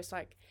the most,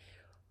 like,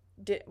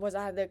 was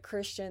I the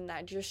Christian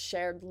that just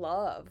shared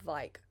love,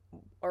 like,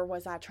 or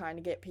was I trying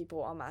to get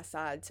people on my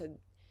side to,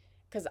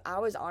 because I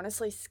was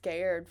honestly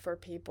scared for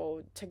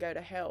people to go to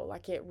hell.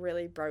 Like, it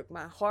really broke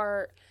my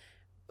heart.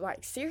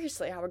 Like,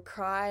 seriously, I would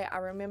cry. I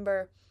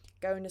remember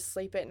going to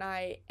sleep at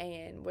night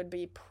and would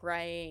be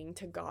praying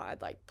to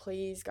God, like,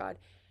 please, God,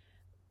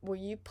 will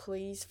you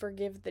please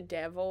forgive the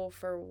devil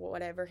for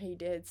whatever he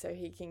did, so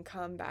he can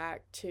come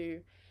back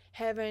to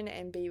heaven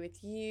and be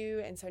with you,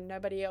 and so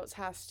nobody else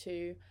has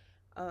to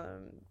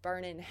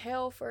burn in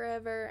hell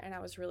forever. And I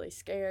was really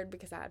scared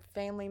because I had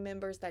family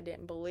members that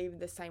didn't believe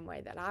the same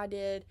way that I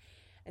did.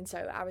 And so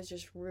I was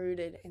just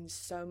rooted in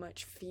so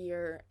much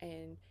fear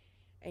and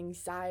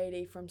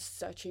anxiety from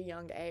such a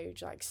young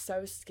age, like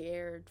so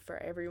scared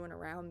for everyone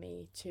around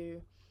me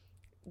to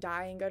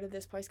die and go to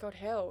this place called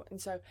hell. And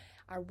so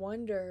I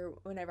wonder,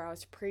 whenever I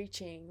was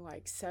preaching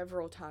like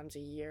several times a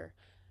year,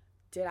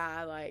 did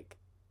I like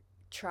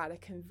try to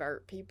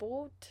convert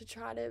people to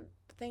try to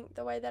think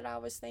the way that I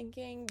was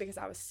thinking because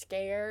I was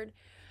scared?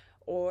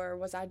 Or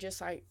was I just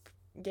like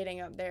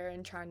getting up there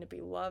and trying to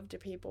be love to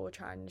people,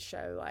 trying to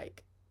show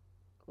like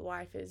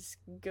life is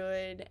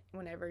good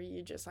whenever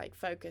you just like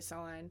focus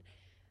on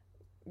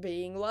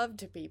being love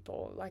to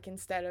people, like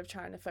instead of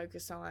trying to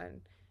focus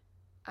on,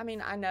 I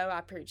mean, I know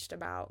I preached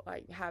about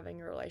like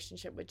having a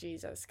relationship with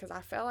Jesus because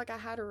I felt like I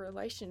had a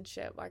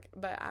relationship, like,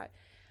 but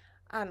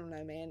I don't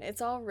know, man.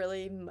 It's all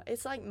really,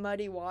 it's like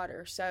muddy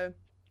water. So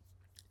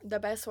the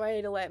best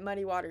way to let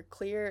muddy water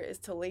clear is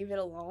to leave it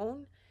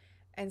alone.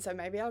 And so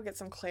maybe I'll get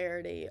some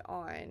clarity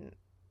on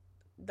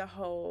the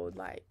whole,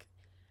 like,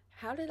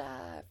 how did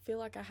I feel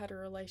like I had a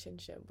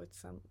relationship with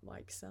some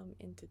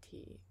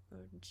entity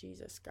or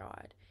Jesus,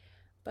 God?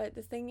 But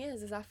the thing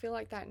is I feel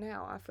like that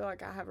now. I feel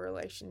like I have a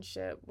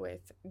relationship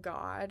with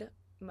God,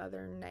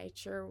 Mother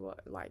Nature,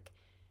 like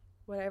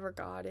whatever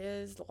God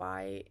is,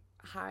 light,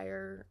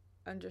 higher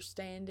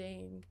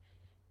understanding,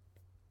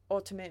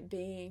 ultimate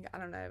being. I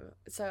don't know.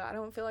 So I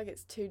don't feel like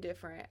it's too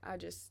different. I'm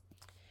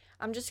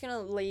just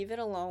gonna leave it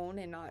alone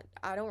and not.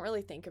 I don't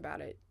really think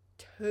about it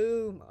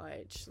too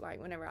much.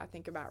 Like whenever I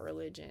think about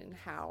religion,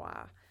 how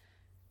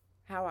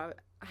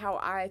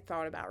I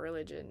thought about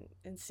religion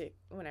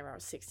whenever I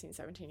was 16,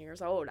 17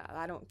 years old.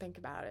 I don't think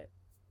about it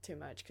too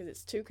much because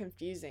it's too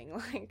confusing.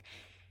 Like,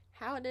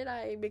 how did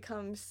I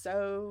become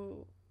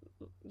so,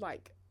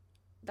 like,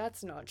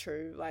 that's not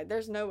true. Like,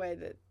 there's no way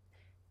that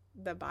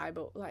the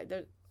Bible, like,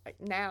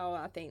 now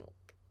I think,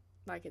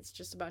 like, it's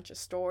just a bunch of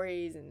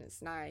stories and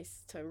it's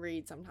nice to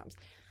read sometimes.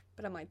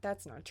 But I'm like,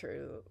 that's not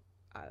true.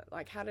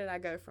 Like, how did I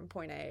go from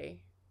point A,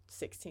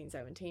 16,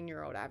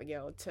 17-year-old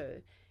Abigail,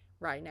 to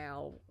right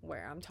now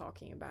where I'm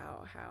talking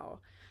about how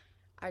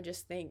I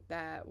just think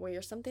that we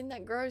are something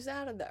that grows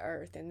out of the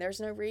earth, and there's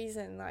no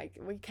reason, like,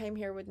 we came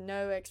here with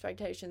no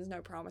expectations,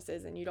 no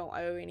promises, and you don't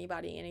owe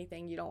anybody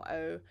anything. You don't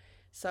owe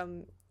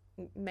some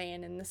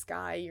man in the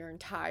sky your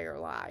entire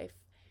life.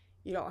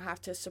 You don't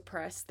have to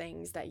suppress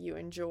things that you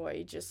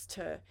enjoy just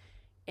to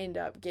end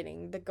up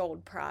getting the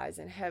gold prize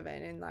in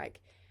heaven. And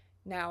like,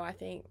 now I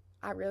think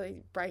I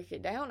really break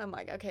it down. I'm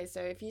like, okay,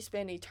 so if you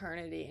spend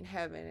eternity in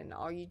heaven and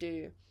all you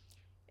do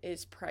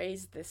is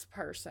praise this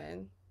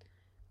person,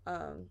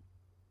 I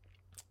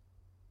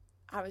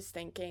was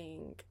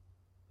thinking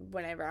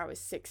whenever I was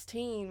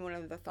 16, one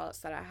of the thoughts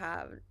that I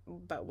have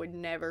but would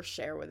never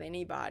share with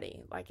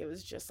anybody, like, it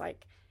was just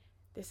like,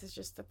 this is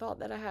just the thought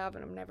that I have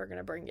and I'm never going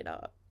to bring it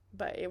up,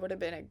 but it would have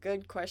been a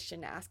good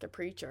question to ask a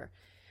preacher.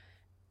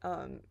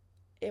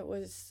 It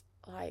was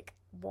like,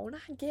 won't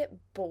I get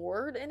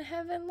bored in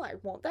heaven?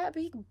 Like, won't that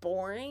be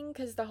boring?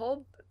 Because the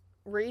whole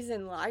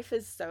reason life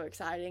is so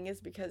exciting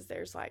is because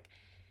there's like,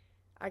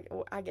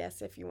 I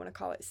guess if you want to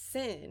call it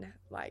sin,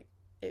 like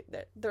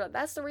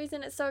that's the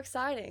reason it's so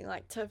exciting,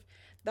 like to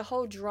the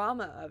whole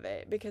drama of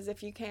it. Because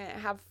if you can't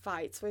have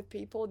fights with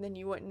people, then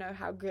you wouldn't know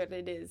how good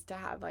it is to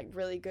have like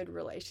really good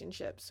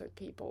relationships with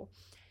people.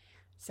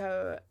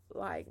 So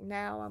like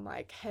now I'm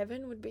like,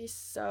 heaven would be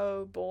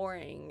so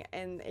boring.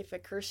 And if a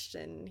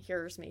Christian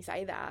hears me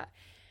say that,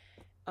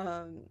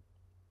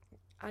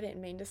 I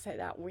didn't mean to say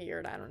that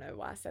weird. I don't know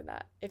why I said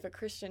that. If a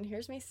Christian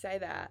hears me say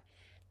that,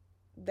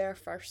 their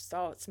first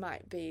thoughts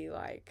might be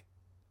like,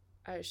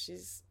 oh,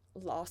 she's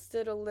lost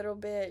it a little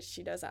bit.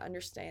 She doesn't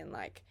understand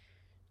like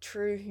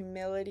true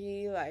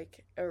humility,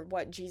 like, or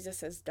what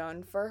Jesus has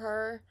done for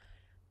her.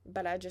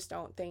 But I just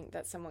don't think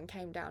that someone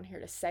came down here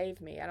to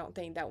save me. I don't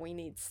think that we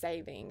need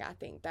saving. I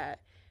think that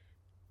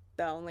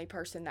the only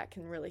person that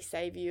can really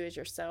save you is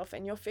yourself.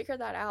 And you'll figure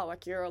that out.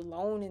 Like, you're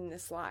alone in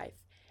this life.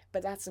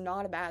 But that's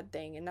not a bad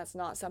thing. And that's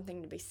not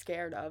something to be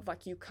scared of.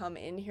 Like, you come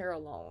in here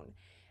alone.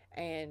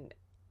 And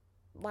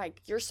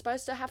like, you're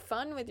supposed to have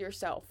fun with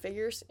yourself,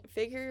 figure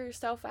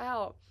yourself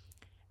out.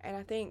 And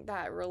I think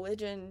that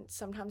religion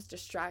sometimes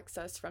distracts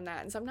us from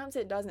that, and sometimes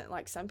it doesn't.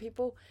 Like, some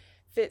people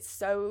fit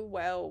so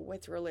well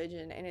with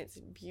religion, and it's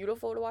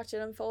beautiful to watch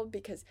it unfold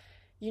because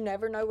you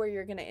never know where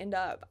you're going to end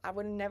up. I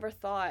would have never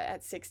thought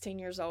at 16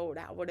 years old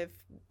I would have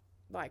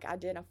like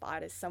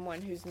identified as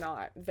someone who's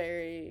not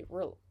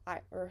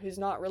or who's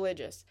not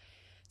religious.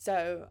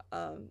 So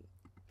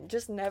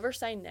just never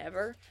say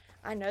never.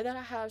 I know that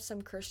I have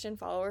some Christian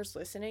followers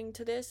listening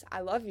to this.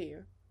 I love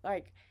you.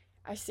 Like,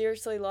 I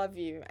seriously love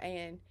you.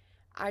 And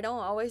I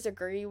don't always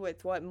agree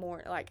with what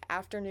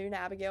afternoon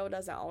Abigail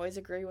doesn't always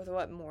agree with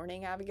what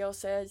morning Abigail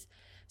says.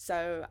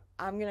 So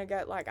I'm going to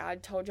go, like I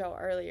told y'all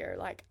earlier,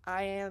 like,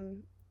 I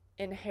am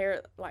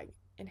inherently,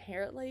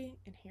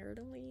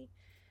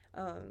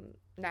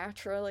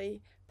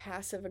 naturally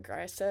passive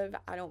aggressive.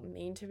 I don't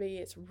mean to be.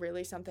 It's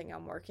really something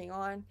I'm working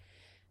on.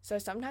 So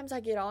sometimes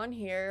I get on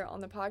here on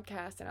the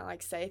podcast and I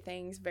like say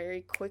things very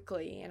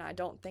quickly and I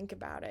don't think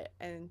about it.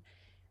 And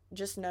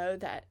just know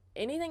that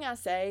anything I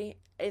say,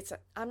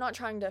 I'm not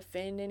trying to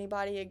offend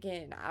anybody.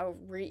 Again, I'll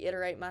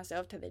reiterate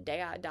myself to the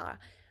day I die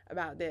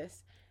about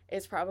this.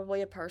 It's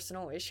probably a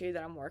personal issue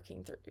that I'm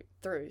working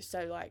through.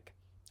 So, like,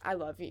 I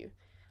love you.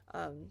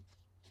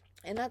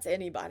 And that's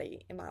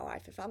anybody in my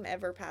life. If I'm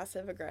ever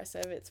passive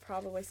aggressive, it's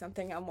probably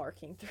something I'm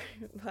working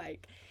through.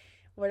 Like,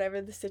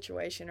 whatever the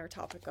situation or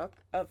topic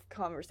of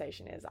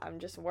conversation is, I'm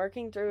just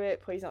working through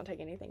it. Please don't take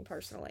anything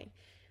personally.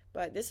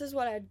 But this is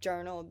what I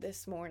journaled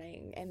this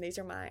morning, and these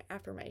are my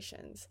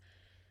affirmations.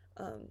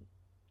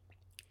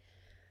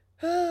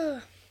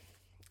 That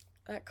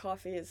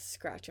coffee is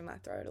scratching my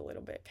throat a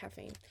little bit,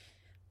 caffeine.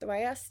 The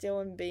way I still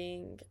am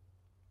being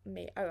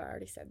me, oh, I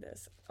already said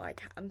this.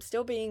 Like, I'm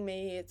still being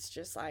me. It's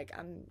just like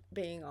I'm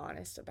being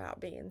honest about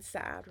being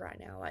sad right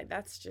now. Like,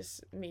 that's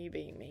just me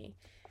being me.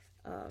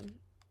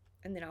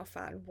 And then I'll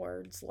find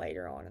words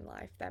later on in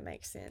life that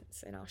make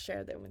sense, and I'll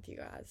share them with you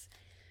guys.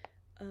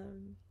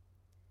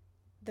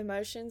 The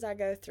emotions I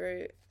go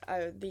through,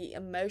 the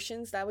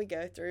emotions that we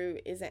go through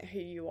isn't who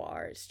you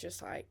are. It's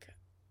just like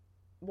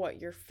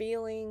what you're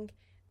feeling.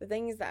 The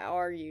things that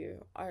are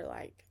you are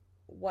like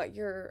what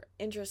you're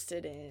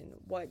interested in,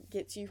 what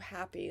gets you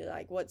happy,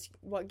 like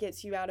what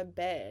gets you out of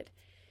bed.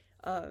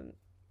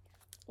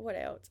 What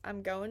else?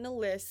 I'm going to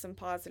list some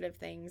positive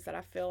things that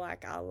I feel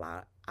like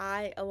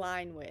I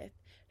align with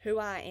who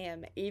I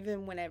am,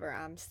 even whenever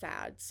I'm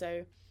sad.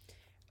 So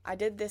I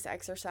did this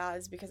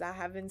exercise because I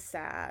have been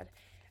sad,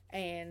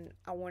 and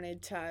I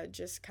wanted to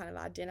just kind of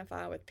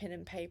identify with pen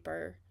and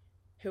paper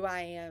who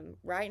I am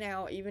right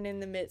now, even in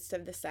the midst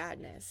of the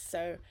sadness.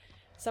 So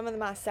some of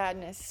my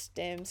sadness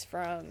stems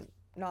from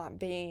not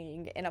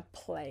being in a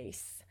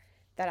place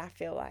that I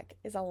feel like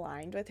is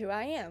aligned with who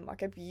I am,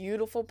 like a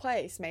beautiful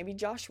place, maybe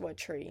Joshua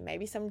Tree,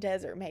 maybe some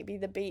desert, maybe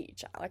the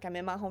beach, like I'm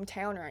in my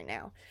hometown right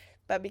now.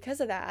 But because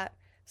of that,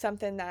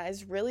 something that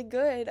is really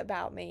good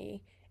about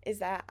me is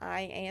that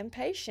I am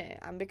patient.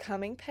 I'm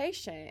becoming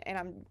patient, and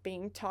I'm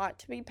being taught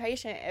to be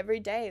patient every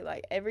day.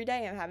 Like, every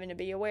day I'm having to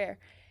be aware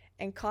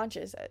and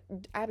conscious.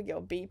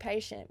 Abigail, be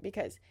patient,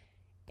 because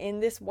in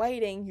this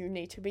waiting, you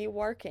need to be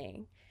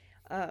working.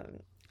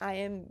 I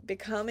am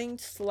becoming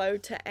slow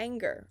to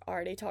anger.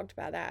 Already talked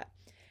about that.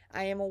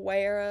 I am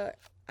aware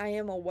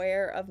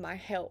of my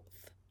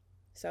health.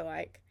 So,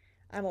 like,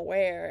 I'm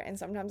aware, and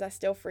sometimes I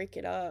still freak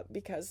it up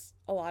because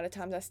a lot of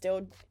times I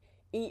still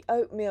eat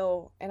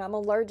oatmeal, and I'm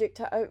allergic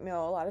to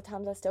oatmeal. A lot of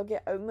times I still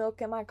get oat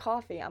milk in my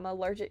coffee. I'm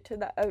allergic to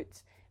the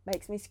oats.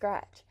 Makes me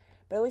scratch.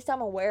 But at least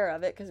I'm aware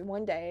of it, because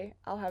one day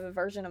I'll have a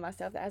version of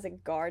myself that has a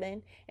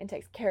garden and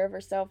takes care of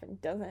herself and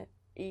doesn't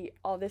eat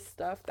all this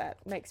stuff that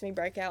makes me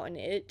break out and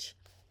itch.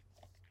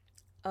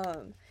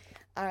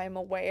 I'm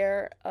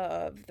aware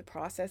of the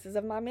processes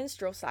of my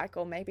menstrual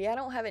cycle. Maybe I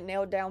don't have it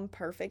nailed down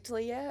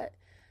perfectly yet,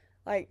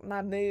 like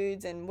my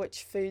moods and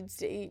which foods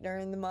to eat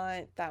during the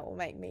month that will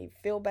make me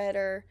feel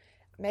better.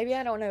 Maybe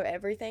I don't know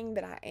everything,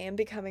 but I am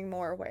becoming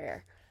more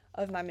aware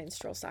of my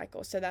menstrual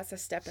cycle. So that's a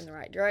step in the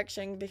right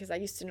direction, because I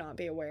used to not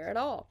be aware at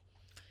all.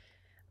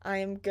 I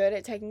am good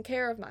at taking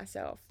care of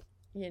myself.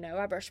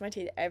 I brush my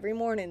teeth every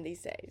morning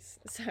these days.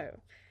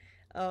 So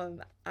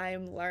I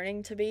am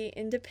learning to be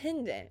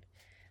independent.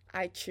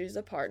 I choose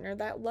a partner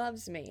that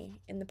loves me.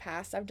 In the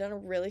past, I've done a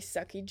really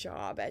sucky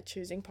job at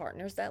choosing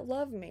partners that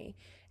love me.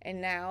 And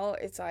now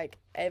it's like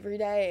every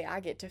day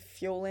I get to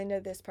fuel into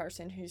this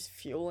person who's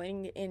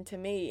fueling into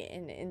me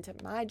and into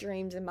my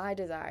dreams and my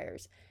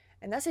desires.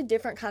 And that's a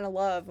different kind of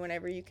love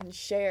whenever you can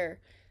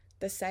share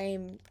the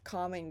same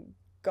common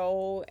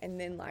goal, and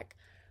then, like,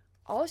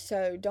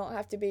 also don't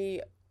have to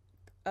be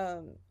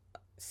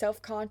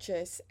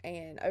self-conscious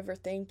and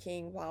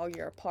overthinking while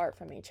you're apart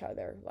from each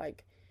other.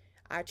 Like,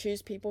 I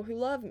choose people who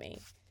love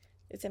me.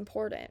 It's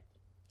important.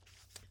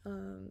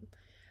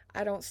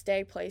 I don't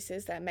stay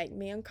places that make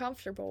me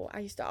uncomfortable.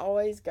 I used to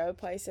always go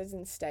places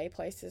and stay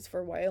places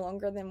for way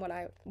longer than what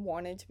I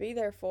wanted to be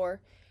there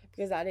for,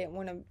 because I didn't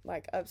want to,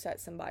 like, upset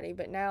somebody.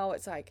 But now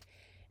it's like,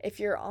 if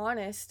you're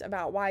honest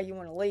about why you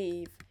want to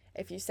leave,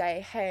 if you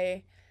say,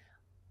 hey,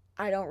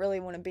 I don't really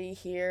want to be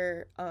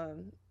here,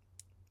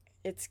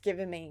 it's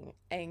giving me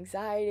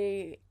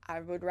anxiety, I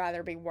would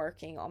rather be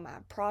working on my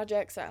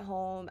projects at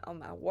home, on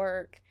my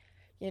work.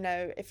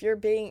 If you're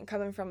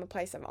coming from a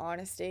place of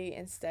honesty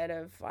instead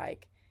of,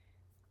 like,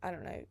 I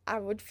don't know, I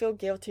would feel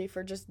guilty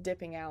for just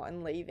dipping out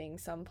and leaving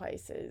some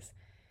places.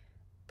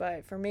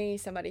 But for me,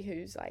 somebody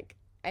who's, like,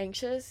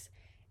 anxious,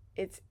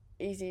 it's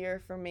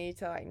easier for me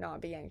to, like, not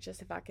be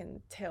anxious if I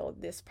can tell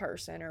this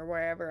person or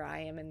wherever I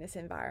am in this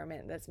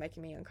environment that's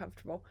making me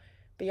uncomfortable,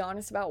 be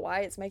honest about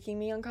why it's making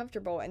me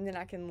uncomfortable, and then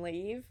I can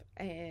leave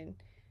and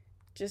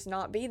just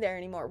not be there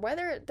anymore.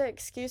 Whether the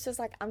excuse is,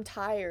 like, I'm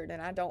tired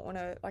and I don't want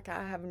to, like,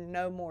 I have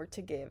no more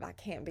to give, I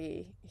can't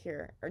be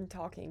here or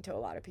talking to a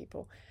lot of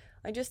people.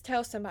 Like, just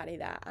tell somebody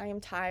that I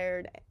am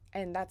tired,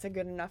 and that's a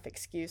good enough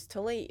excuse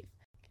to leave.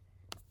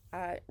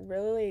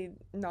 Really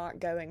not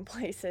going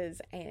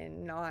places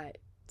and not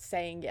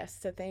saying yes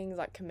to things,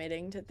 like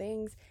committing to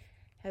things,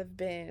 have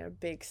been a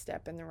big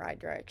step in the right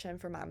direction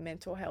for my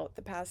mental health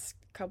the past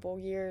couple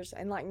years.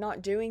 And, like,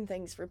 not doing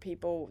things for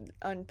people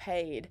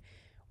unpaid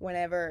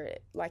whenever,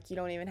 like, you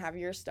don't even have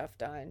your stuff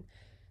done.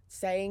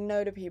 saying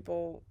no to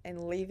people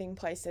and leaving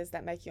places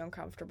that make you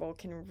uncomfortable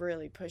can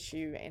really push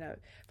you in a,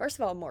 first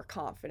of all, more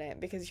confident,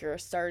 because you're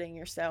asserting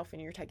yourself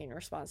and you're taking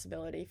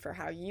responsibility for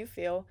how you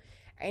feel,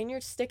 and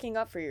you're sticking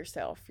up for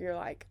yourself. You're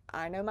like,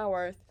 I know my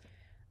worth.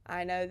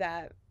 I know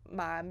that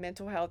my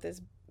mental health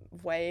is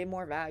way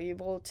more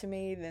valuable to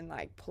me than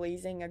like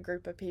pleasing a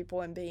group of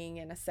people and being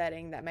in a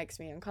setting that makes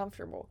me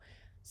uncomfortable.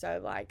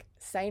 So like,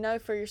 say no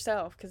for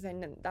yourself, because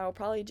then that'll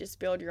probably just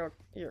build your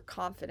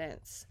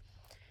confidence.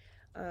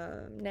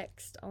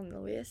 Next on the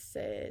list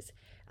says,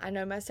 I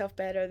know myself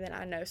better than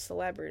I know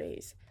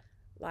celebrities.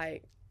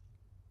 Like,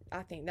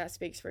 I think that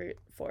speaks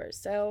for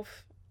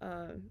itself,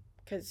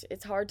 because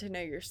it's hard to know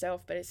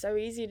yourself, but it's so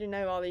easy to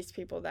know all these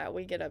people that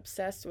we get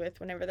obsessed with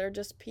whenever they're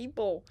just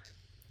people.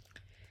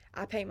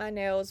 I paint my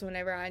nails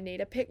whenever I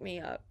need a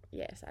pick-me-up.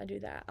 Yes, I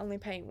do that. I only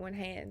paint one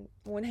hand.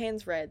 One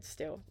hand's red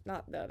still,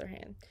 not the other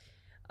hand.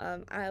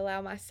 I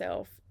allow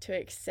myself to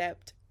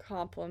accept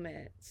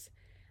compliments.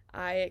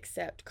 I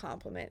accept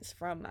compliments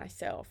from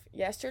myself.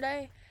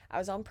 Yesterday, I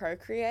was on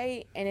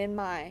Procreate, and in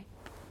my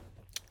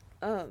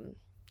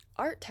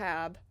art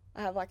tab,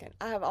 I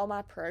have all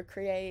my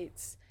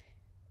Procreates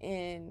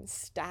in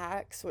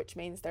stacks, which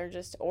means they're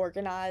just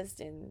organized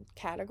in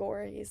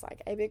categories,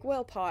 like a big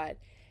whale pod,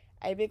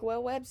 a big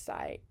whale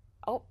website.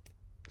 Oh,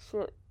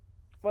 shit.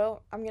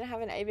 Well, I'm going to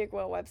have an A Big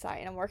Well website,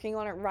 and I'm working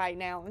on it right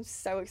now. I'm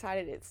so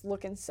excited. It's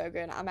looking so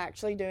good. I'm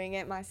actually doing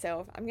it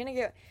myself. I'm going to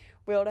get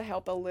Will to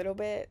help a little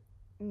bit,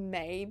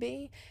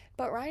 maybe.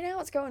 But right now,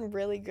 it's going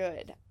really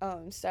good.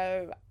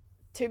 So,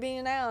 to be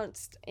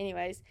announced.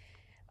 Anyways,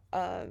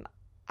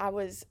 I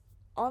was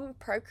on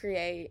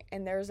Procreate,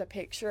 and there's a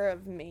picture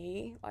of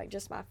me, like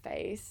just my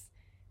face.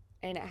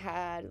 And it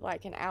had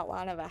like an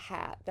outline of a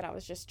hat that I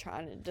was just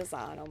trying to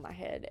design on my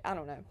head. I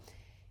don't know.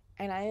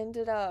 And I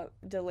ended up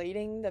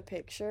deleting the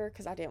picture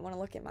because I didn't want to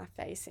look at my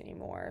face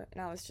anymore.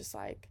 And I was just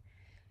like,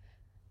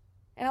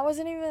 and I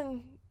wasn't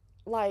even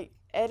like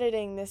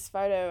editing this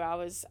photo. I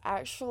was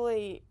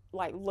actually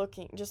like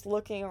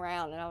looking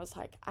around, and I was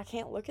like, I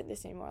can't look at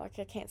this anymore. Like,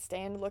 I can't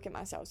stand to look at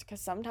myself,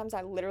 because sometimes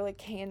I literally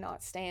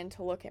cannot stand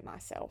to look at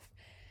myself.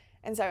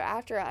 And so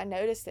after I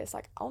noticed this,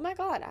 like, oh my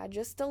God, I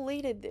just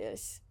deleted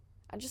this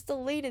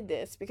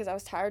because I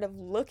was tired of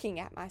looking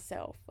at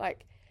myself.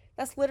 Like,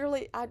 that's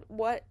literally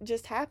what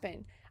just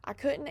happened. I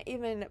couldn't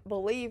even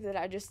believe that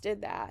I just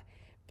did that,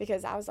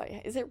 because I was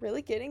like, is it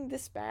really getting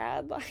this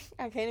bad? Like,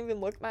 I can't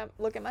even look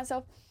at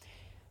myself.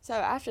 So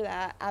after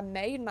that, I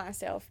made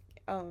myself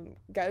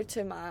go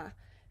to my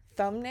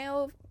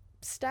thumbnail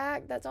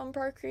stack that's on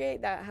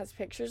Procreate that has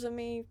pictures of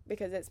me,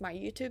 because it's my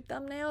YouTube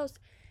thumbnails,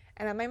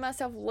 and I made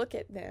myself look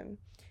at them.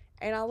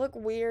 And I look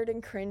weird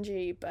and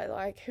cringy, but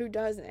like, who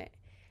doesn't?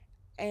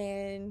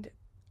 And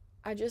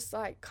I just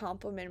like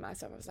complimented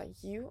myself. I was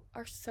like, you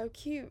are so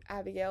cute,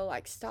 Abigail.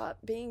 Like, stop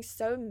being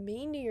so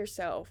mean to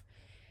yourself.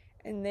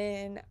 And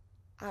then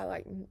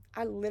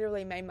I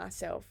literally made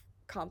myself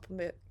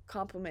compliment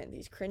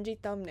these cringy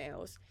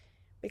thumbnails,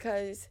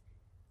 because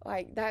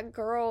like, that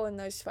girl in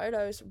those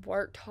photos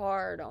worked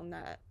hard on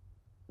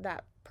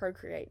that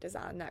Procreate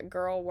design. That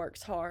girl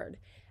works hard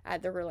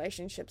at the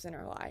relationships in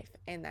her life,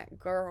 and that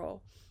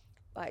girl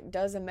like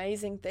does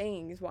amazing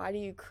things. Why do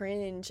you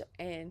cringe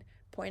and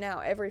point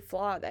out every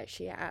flaw that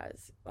she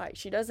has? Like,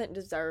 she doesn't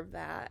deserve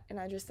that. And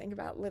I just think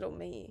about little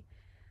me.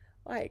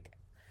 Like,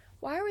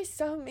 why are we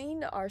so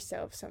mean to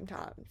ourselves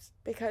sometimes?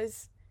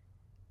 Because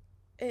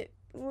it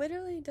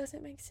literally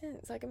doesn't make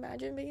sense. Like,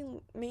 imagine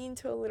being mean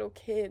to a little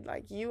kid.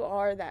 Like, you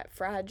are that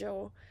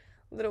fragile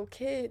little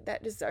kid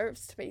that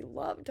deserves to be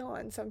loved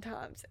on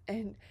sometimes.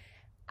 And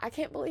I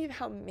can't believe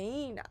how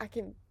mean I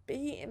can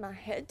be in my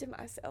head to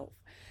myself,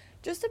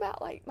 just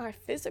about like my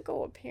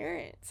physical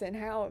appearance, and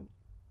how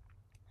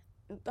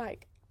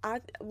like,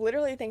 I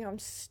literally think I'm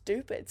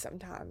stupid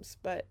sometimes.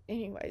 But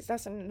anyways,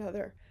 that's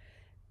another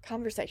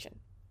conversation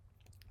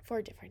for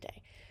a different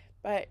day.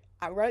 But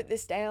I wrote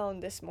this down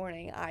this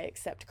morning. I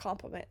accept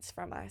compliments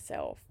from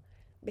myself,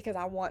 because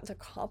I want to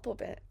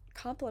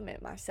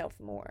compliment myself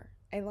more,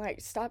 and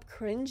like, stop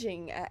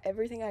cringing at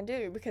everything I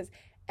do, because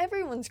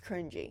everyone's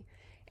cringy.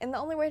 And the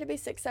only way to be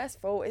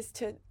successful is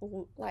to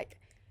like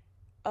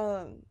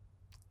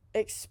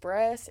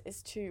express,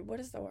 is to, what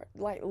is the word,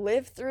 like,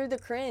 live through the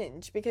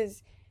cringe,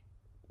 because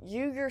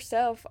you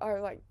yourself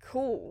are like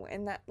cool,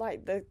 and that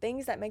like, the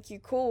things that make you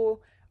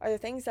cool are the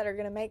things that are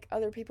going to make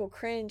other people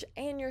cringe,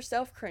 and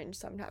yourself cringe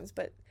sometimes.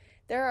 But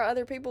there are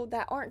other people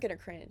that aren't going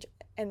to cringe,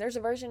 and there's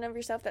a version of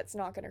yourself that's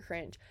not going to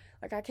cringe.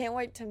 Like, I can't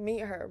wait to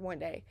meet her one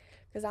day,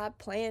 because I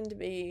plan to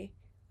be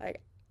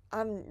like,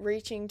 I'm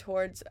reaching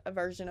towards a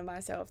version of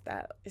myself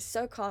that is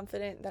so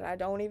confident that I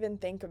don't even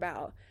think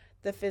about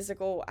the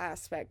physical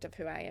aspect of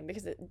who I am,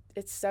 because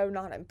it's so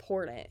not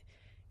important.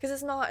 Because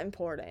it's not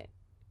important.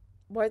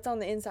 What's on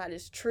the inside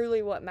is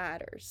truly what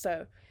matters.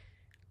 So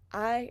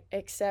I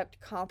accept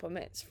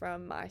compliments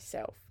from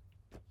myself.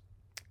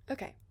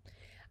 Okay.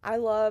 I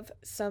love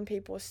some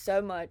people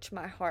so much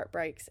my heart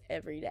breaks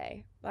every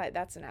day. Like,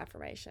 that's an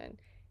affirmation.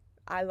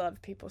 I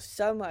love people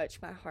so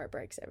much my heart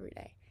breaks every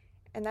day.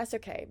 And that's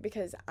okay,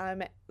 because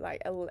I'm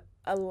like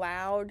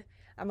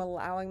I'm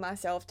allowing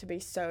myself to be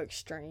so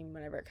extreme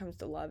whenever it comes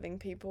to loving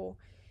people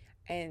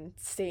and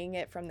seeing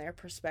it from their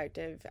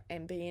perspective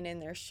and being in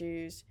their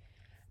shoes.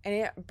 And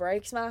it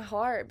breaks my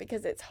heart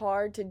because it's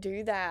hard to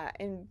do that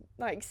and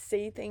like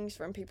see things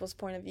from people's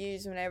point of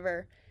views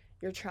whenever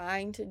you're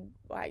trying to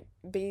like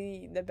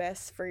be the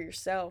best for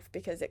yourself,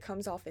 because it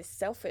comes off as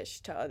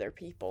selfish to other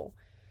people.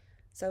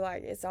 So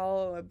like it's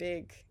all a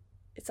big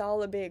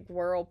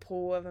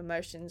whirlpool of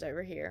emotions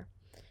over here.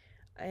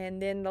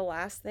 And then the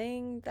last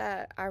thing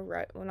that I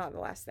wrote, well, not the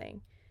last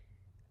thing,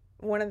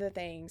 one of the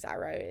things I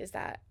wrote is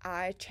that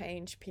I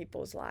change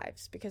people's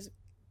lives, because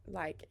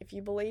like if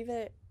you believe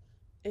it,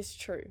 it's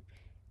true.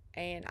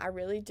 And I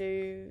really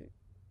do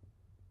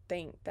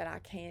think that I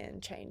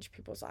can change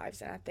people's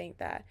lives, and I think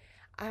that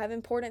I have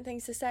important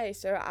things to say.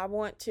 So I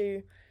want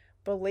to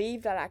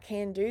believe that I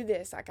can do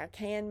this, like I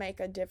can make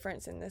a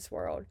difference in this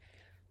world.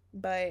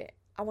 But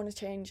I want to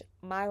change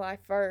my life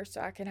first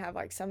so I can have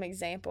like some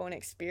example and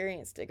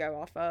experience to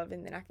go off of,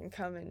 and then I can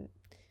come and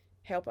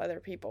help other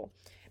people.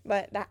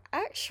 But the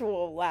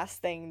actual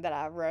last thing that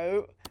I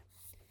wrote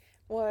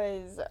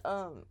was,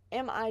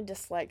 am I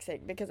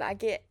dyslexic? Because I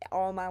get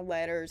all my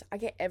letters, I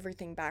get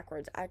everything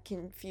backwards. I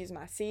confuse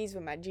my C's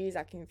with my G's,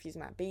 I confuse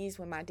my B's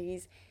with my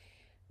D's.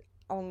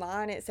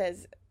 Online it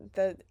says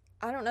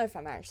I don't know if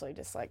I'm actually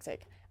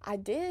dyslexic. I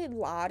did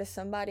lie to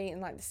somebody in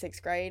like the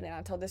 6th grade, and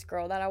I told this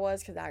girl that I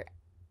was, because I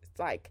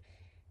like,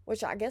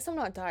 which I guess I'm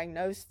not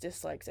diagnosed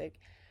dyslexic,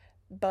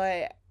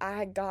 but I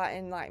had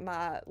gotten like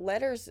my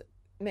letters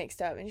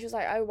mixed up, and she was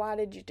like, "Oh, why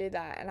did you do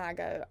that?" And I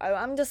go, "Oh,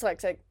 I'm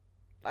dyslexic."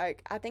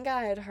 Like, I think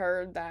I had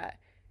heard that,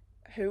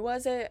 who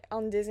was it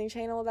on Disney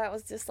Channel that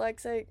was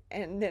dyslexic?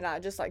 And then I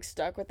just like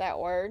stuck with that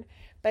word.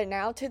 But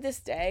now to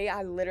this day,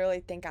 I literally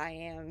think I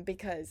am,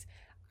 because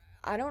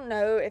I don't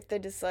know if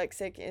the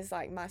dyslexic is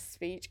like my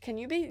speech. Can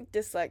you be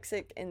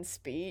dyslexic in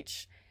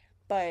speech?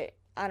 But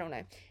I don't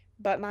know.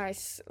 But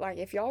like,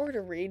 if y'all were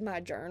to read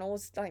my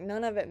journals, like,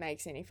 none of it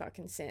makes any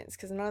fucking sense,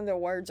 because none of the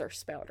words are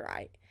spelled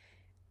right.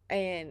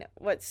 And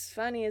what's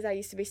funny is I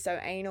used to be so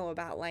anal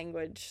about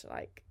language,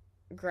 like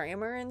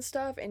grammar and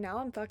stuff, and now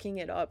I'm fucking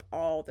it up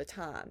all the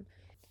time.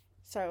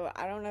 So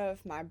I don't know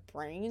if my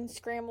brain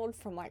scrambled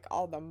from like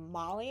all the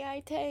Molly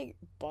I take,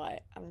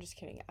 but I'm just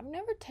kidding. I've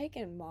never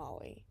taken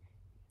Molly.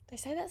 They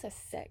say that's a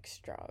sex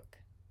drug.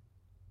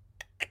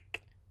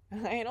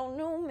 I don't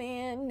know,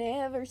 man.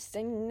 Never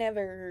say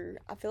never.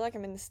 I feel like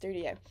I'm in the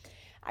studio.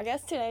 I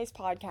guess today's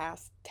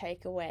podcast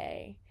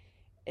takeaway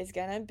is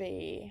gonna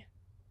be,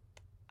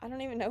 I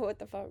don't even know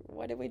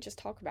what did we just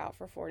talk about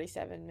for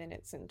 47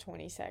 minutes and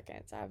 20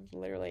 seconds? I have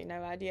literally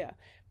no idea.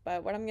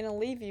 But what I'm gonna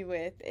leave you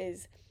with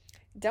is,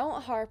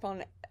 don't harp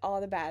on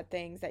all the bad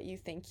things that you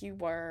think you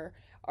were,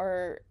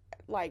 or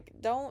like,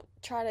 don't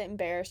try to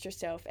embarrass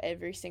yourself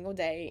every single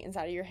day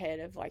inside of your head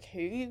of like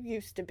who you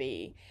used to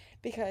be,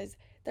 because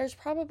there's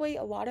probably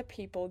a lot of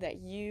people that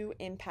you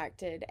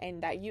impacted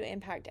and that you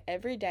impact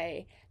every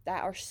day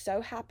that are so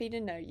happy to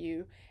know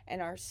you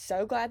and are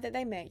so glad that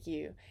they met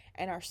you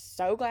and are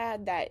so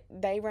glad that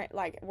they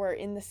were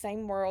in the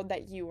same world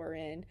that you were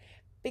in,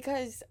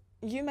 because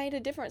you made a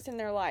difference in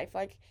their life.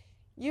 Like,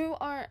 you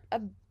aren't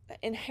a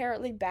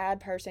inherently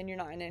bad person, you're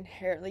not an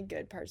inherently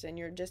good person,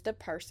 you're just a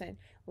person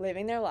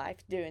living their life,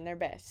 doing their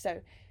best. So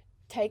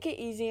take it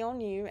easy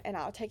on you, and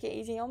I'll take it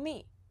easy on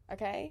me,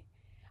 okay?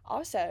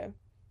 Also,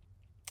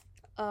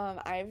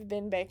 I've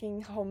been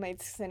baking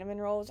homemade cinnamon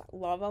rolls.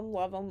 Love them,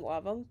 love them,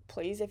 love them.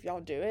 Please, if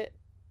y'all do it,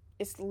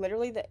 it's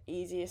literally the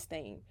easiest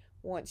thing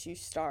once you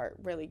start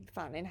really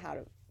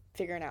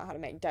figuring out how to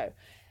make dough.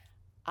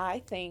 I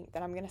think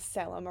that I'm going to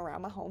sell them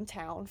around my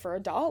hometown for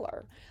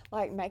 $1.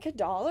 Like, make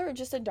 $1,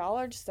 just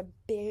 $1, just a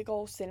big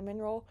old cinnamon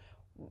roll.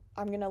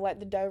 I'm going to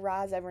let the dough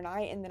rise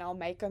overnight, and then I'll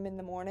make them in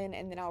the morning,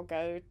 and then I'll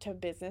go to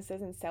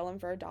businesses and sell them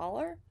for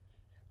 $1.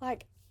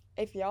 Like,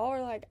 if y'all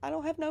are like, I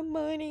don't have no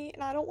money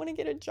and I don't want to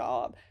get a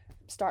job,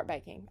 start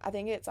baking. I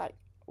think it's like,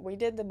 we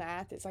did the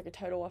math, it's like a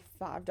total of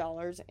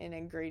 $5 in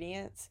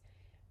ingredients.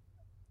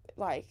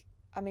 Like,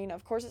 I mean,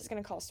 of course it's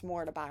going to cost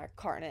more to buy a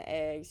carton of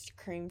eggs,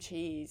 cream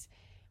cheese,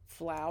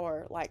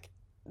 flour. Like,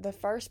 the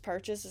first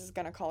purchase is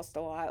going to cost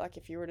a lot, like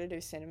if you were to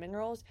do cinnamon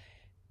rolls,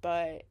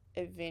 but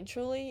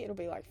eventually it'll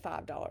be like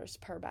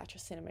 $5 per batch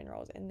of cinnamon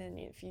rolls. And then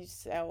if you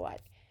sell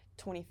like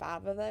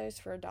 25 of those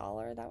for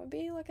 $1, that would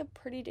be like a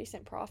pretty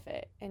decent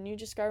profit. And you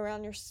just go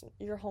around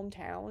your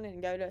hometown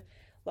and go to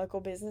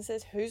local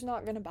businesses. Who's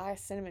not going to buy a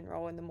cinnamon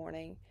roll in the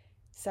morning,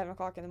 7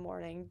 o'clock in the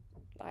morning?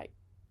 Like,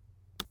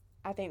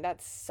 I think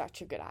that's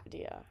such a good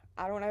idea.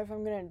 I don't know if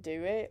I'm going to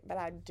do it, but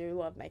I do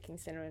love making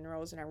cinnamon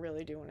rolls, and I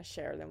really do want to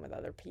share them with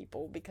other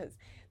people because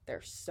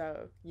they're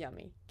so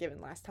yummy. Given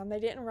last time they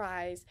didn't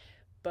rise,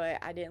 but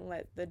I didn't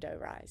let the dough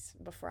rise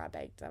before I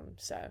baked them,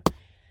 so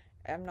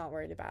I'm not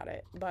worried about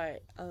it.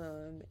 But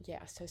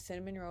yeah, so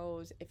cinnamon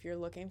rolls, if you're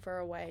looking for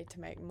a way to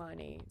make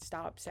money,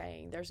 stop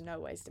saying there's no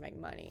ways to make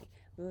money.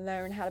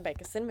 Learn how to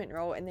bake a cinnamon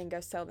roll and then go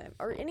sell them,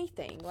 or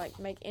anything, like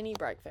make any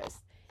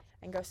breakfast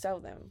and go sell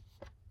them.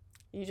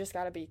 You just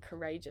got to be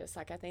courageous.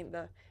 Like, I think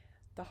the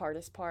the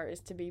hardest part is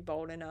to be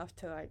bold enough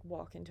to like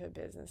walk into a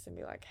business and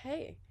be like,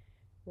 hey,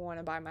 want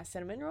to buy my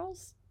cinnamon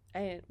rolls?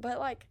 But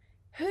like,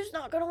 who's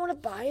not gonna want to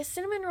buy a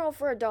cinnamon roll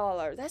for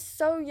 $1? That's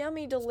so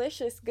yummy,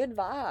 delicious, good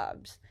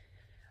vibes.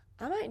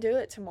 I might do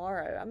it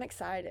tomorrow. I'm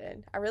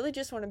excited. I really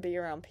just want to be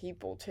around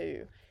people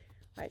too.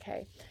 Like,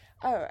 hey.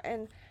 Oh,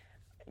 and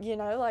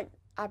like,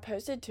 I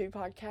posted 2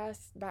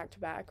 podcasts back to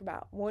back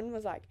about, one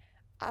was like,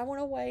 I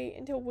want to wait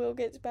until Will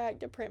gets back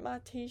to print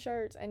my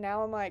t-shirts. And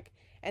now I'm like,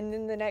 and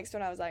then the next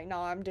one I was like, no,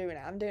 I'm doing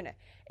it. I'm doing it.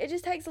 It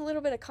just takes a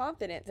little bit of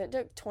confidence. It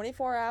took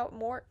 24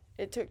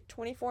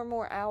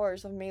 more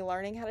hours of me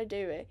learning how to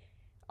do it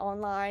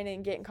online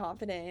and getting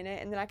confident in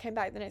it. And then I came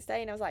back the next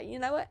day and I was like, you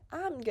know what?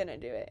 I'm going to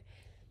do it.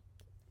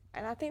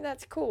 And I think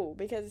that's cool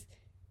because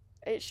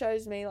it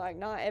shows me like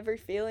not every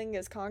feeling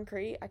is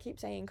concrete. I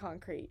keep saying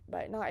concrete,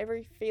 but not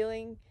every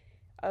feeling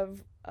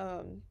of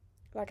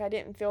like I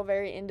didn't feel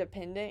very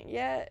independent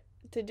yet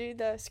to do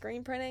the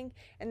screen printing.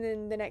 And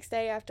then the next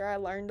day after I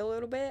learned a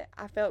little bit,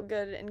 I felt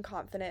good and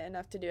confident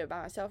enough to do it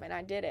by myself, and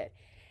I did it.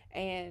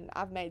 And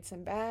I've made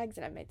some bags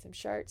and I've made some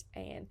shirts,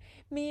 and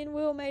me and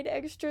Will made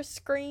extra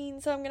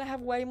screens, so I'm gonna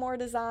have way more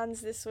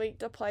designs this week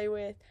to play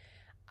with.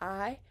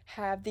 I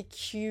have the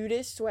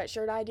cutest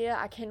sweatshirt idea.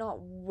 I cannot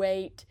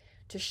wait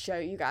to show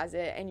you guys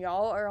it. And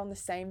y'all are on the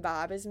same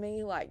vibe as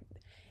me. Like,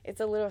 it's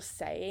a little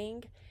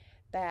saying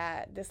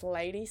that this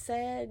lady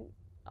said.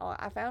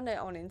 I found it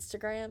on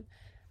Instagram,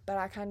 but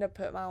I kind of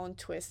put my own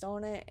twist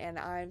on it. And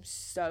I'm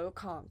so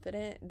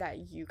confident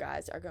that you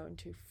guys are going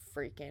to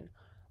freaking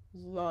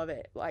love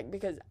it. Like,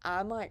 because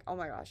I'm like, oh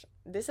my gosh,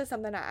 this is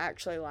something I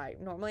actually like.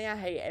 Normally I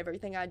hate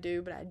everything I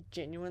do, but I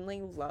genuinely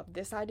love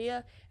this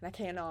idea, and I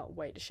cannot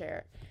wait to share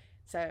it.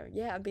 So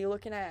yeah, I'll be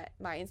looking at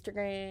my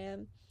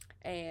Instagram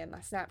and my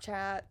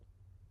Snapchat.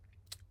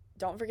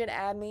 Don't forget to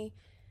add me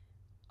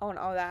on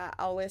all that.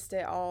 I'll list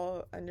it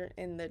all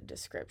in the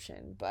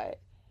description. But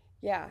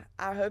yeah,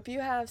 I hope you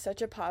have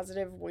such a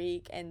positive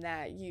week and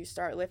that you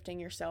start lifting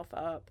yourself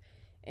up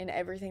in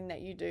everything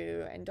that you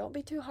do, and don't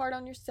be too hard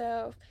on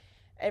yourself.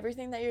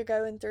 Everything that you're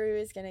going through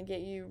is going to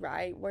get you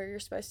right where you're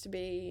supposed to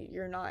be.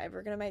 You're not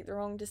ever going to make the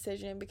wrong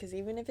decision, because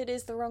even if it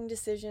is the wrong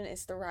decision,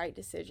 it's the right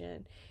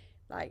decision.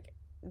 Like,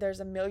 there's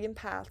a million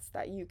paths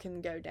that you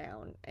can go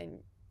down, and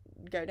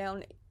go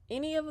down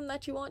any of them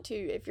that you want to.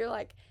 If you're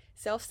like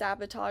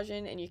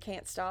self-sabotaging and you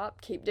can't stop,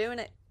 keep doing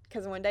it,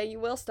 because one day you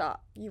will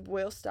stop. You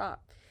will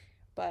stop.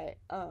 But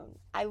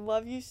I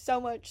love you so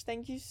much.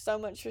 Thank you so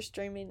much for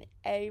streaming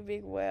a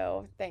big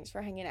well. Thanks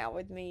for hanging out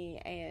with me,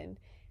 and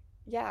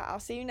yeah, I'll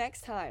see you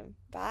next time.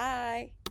 Bye.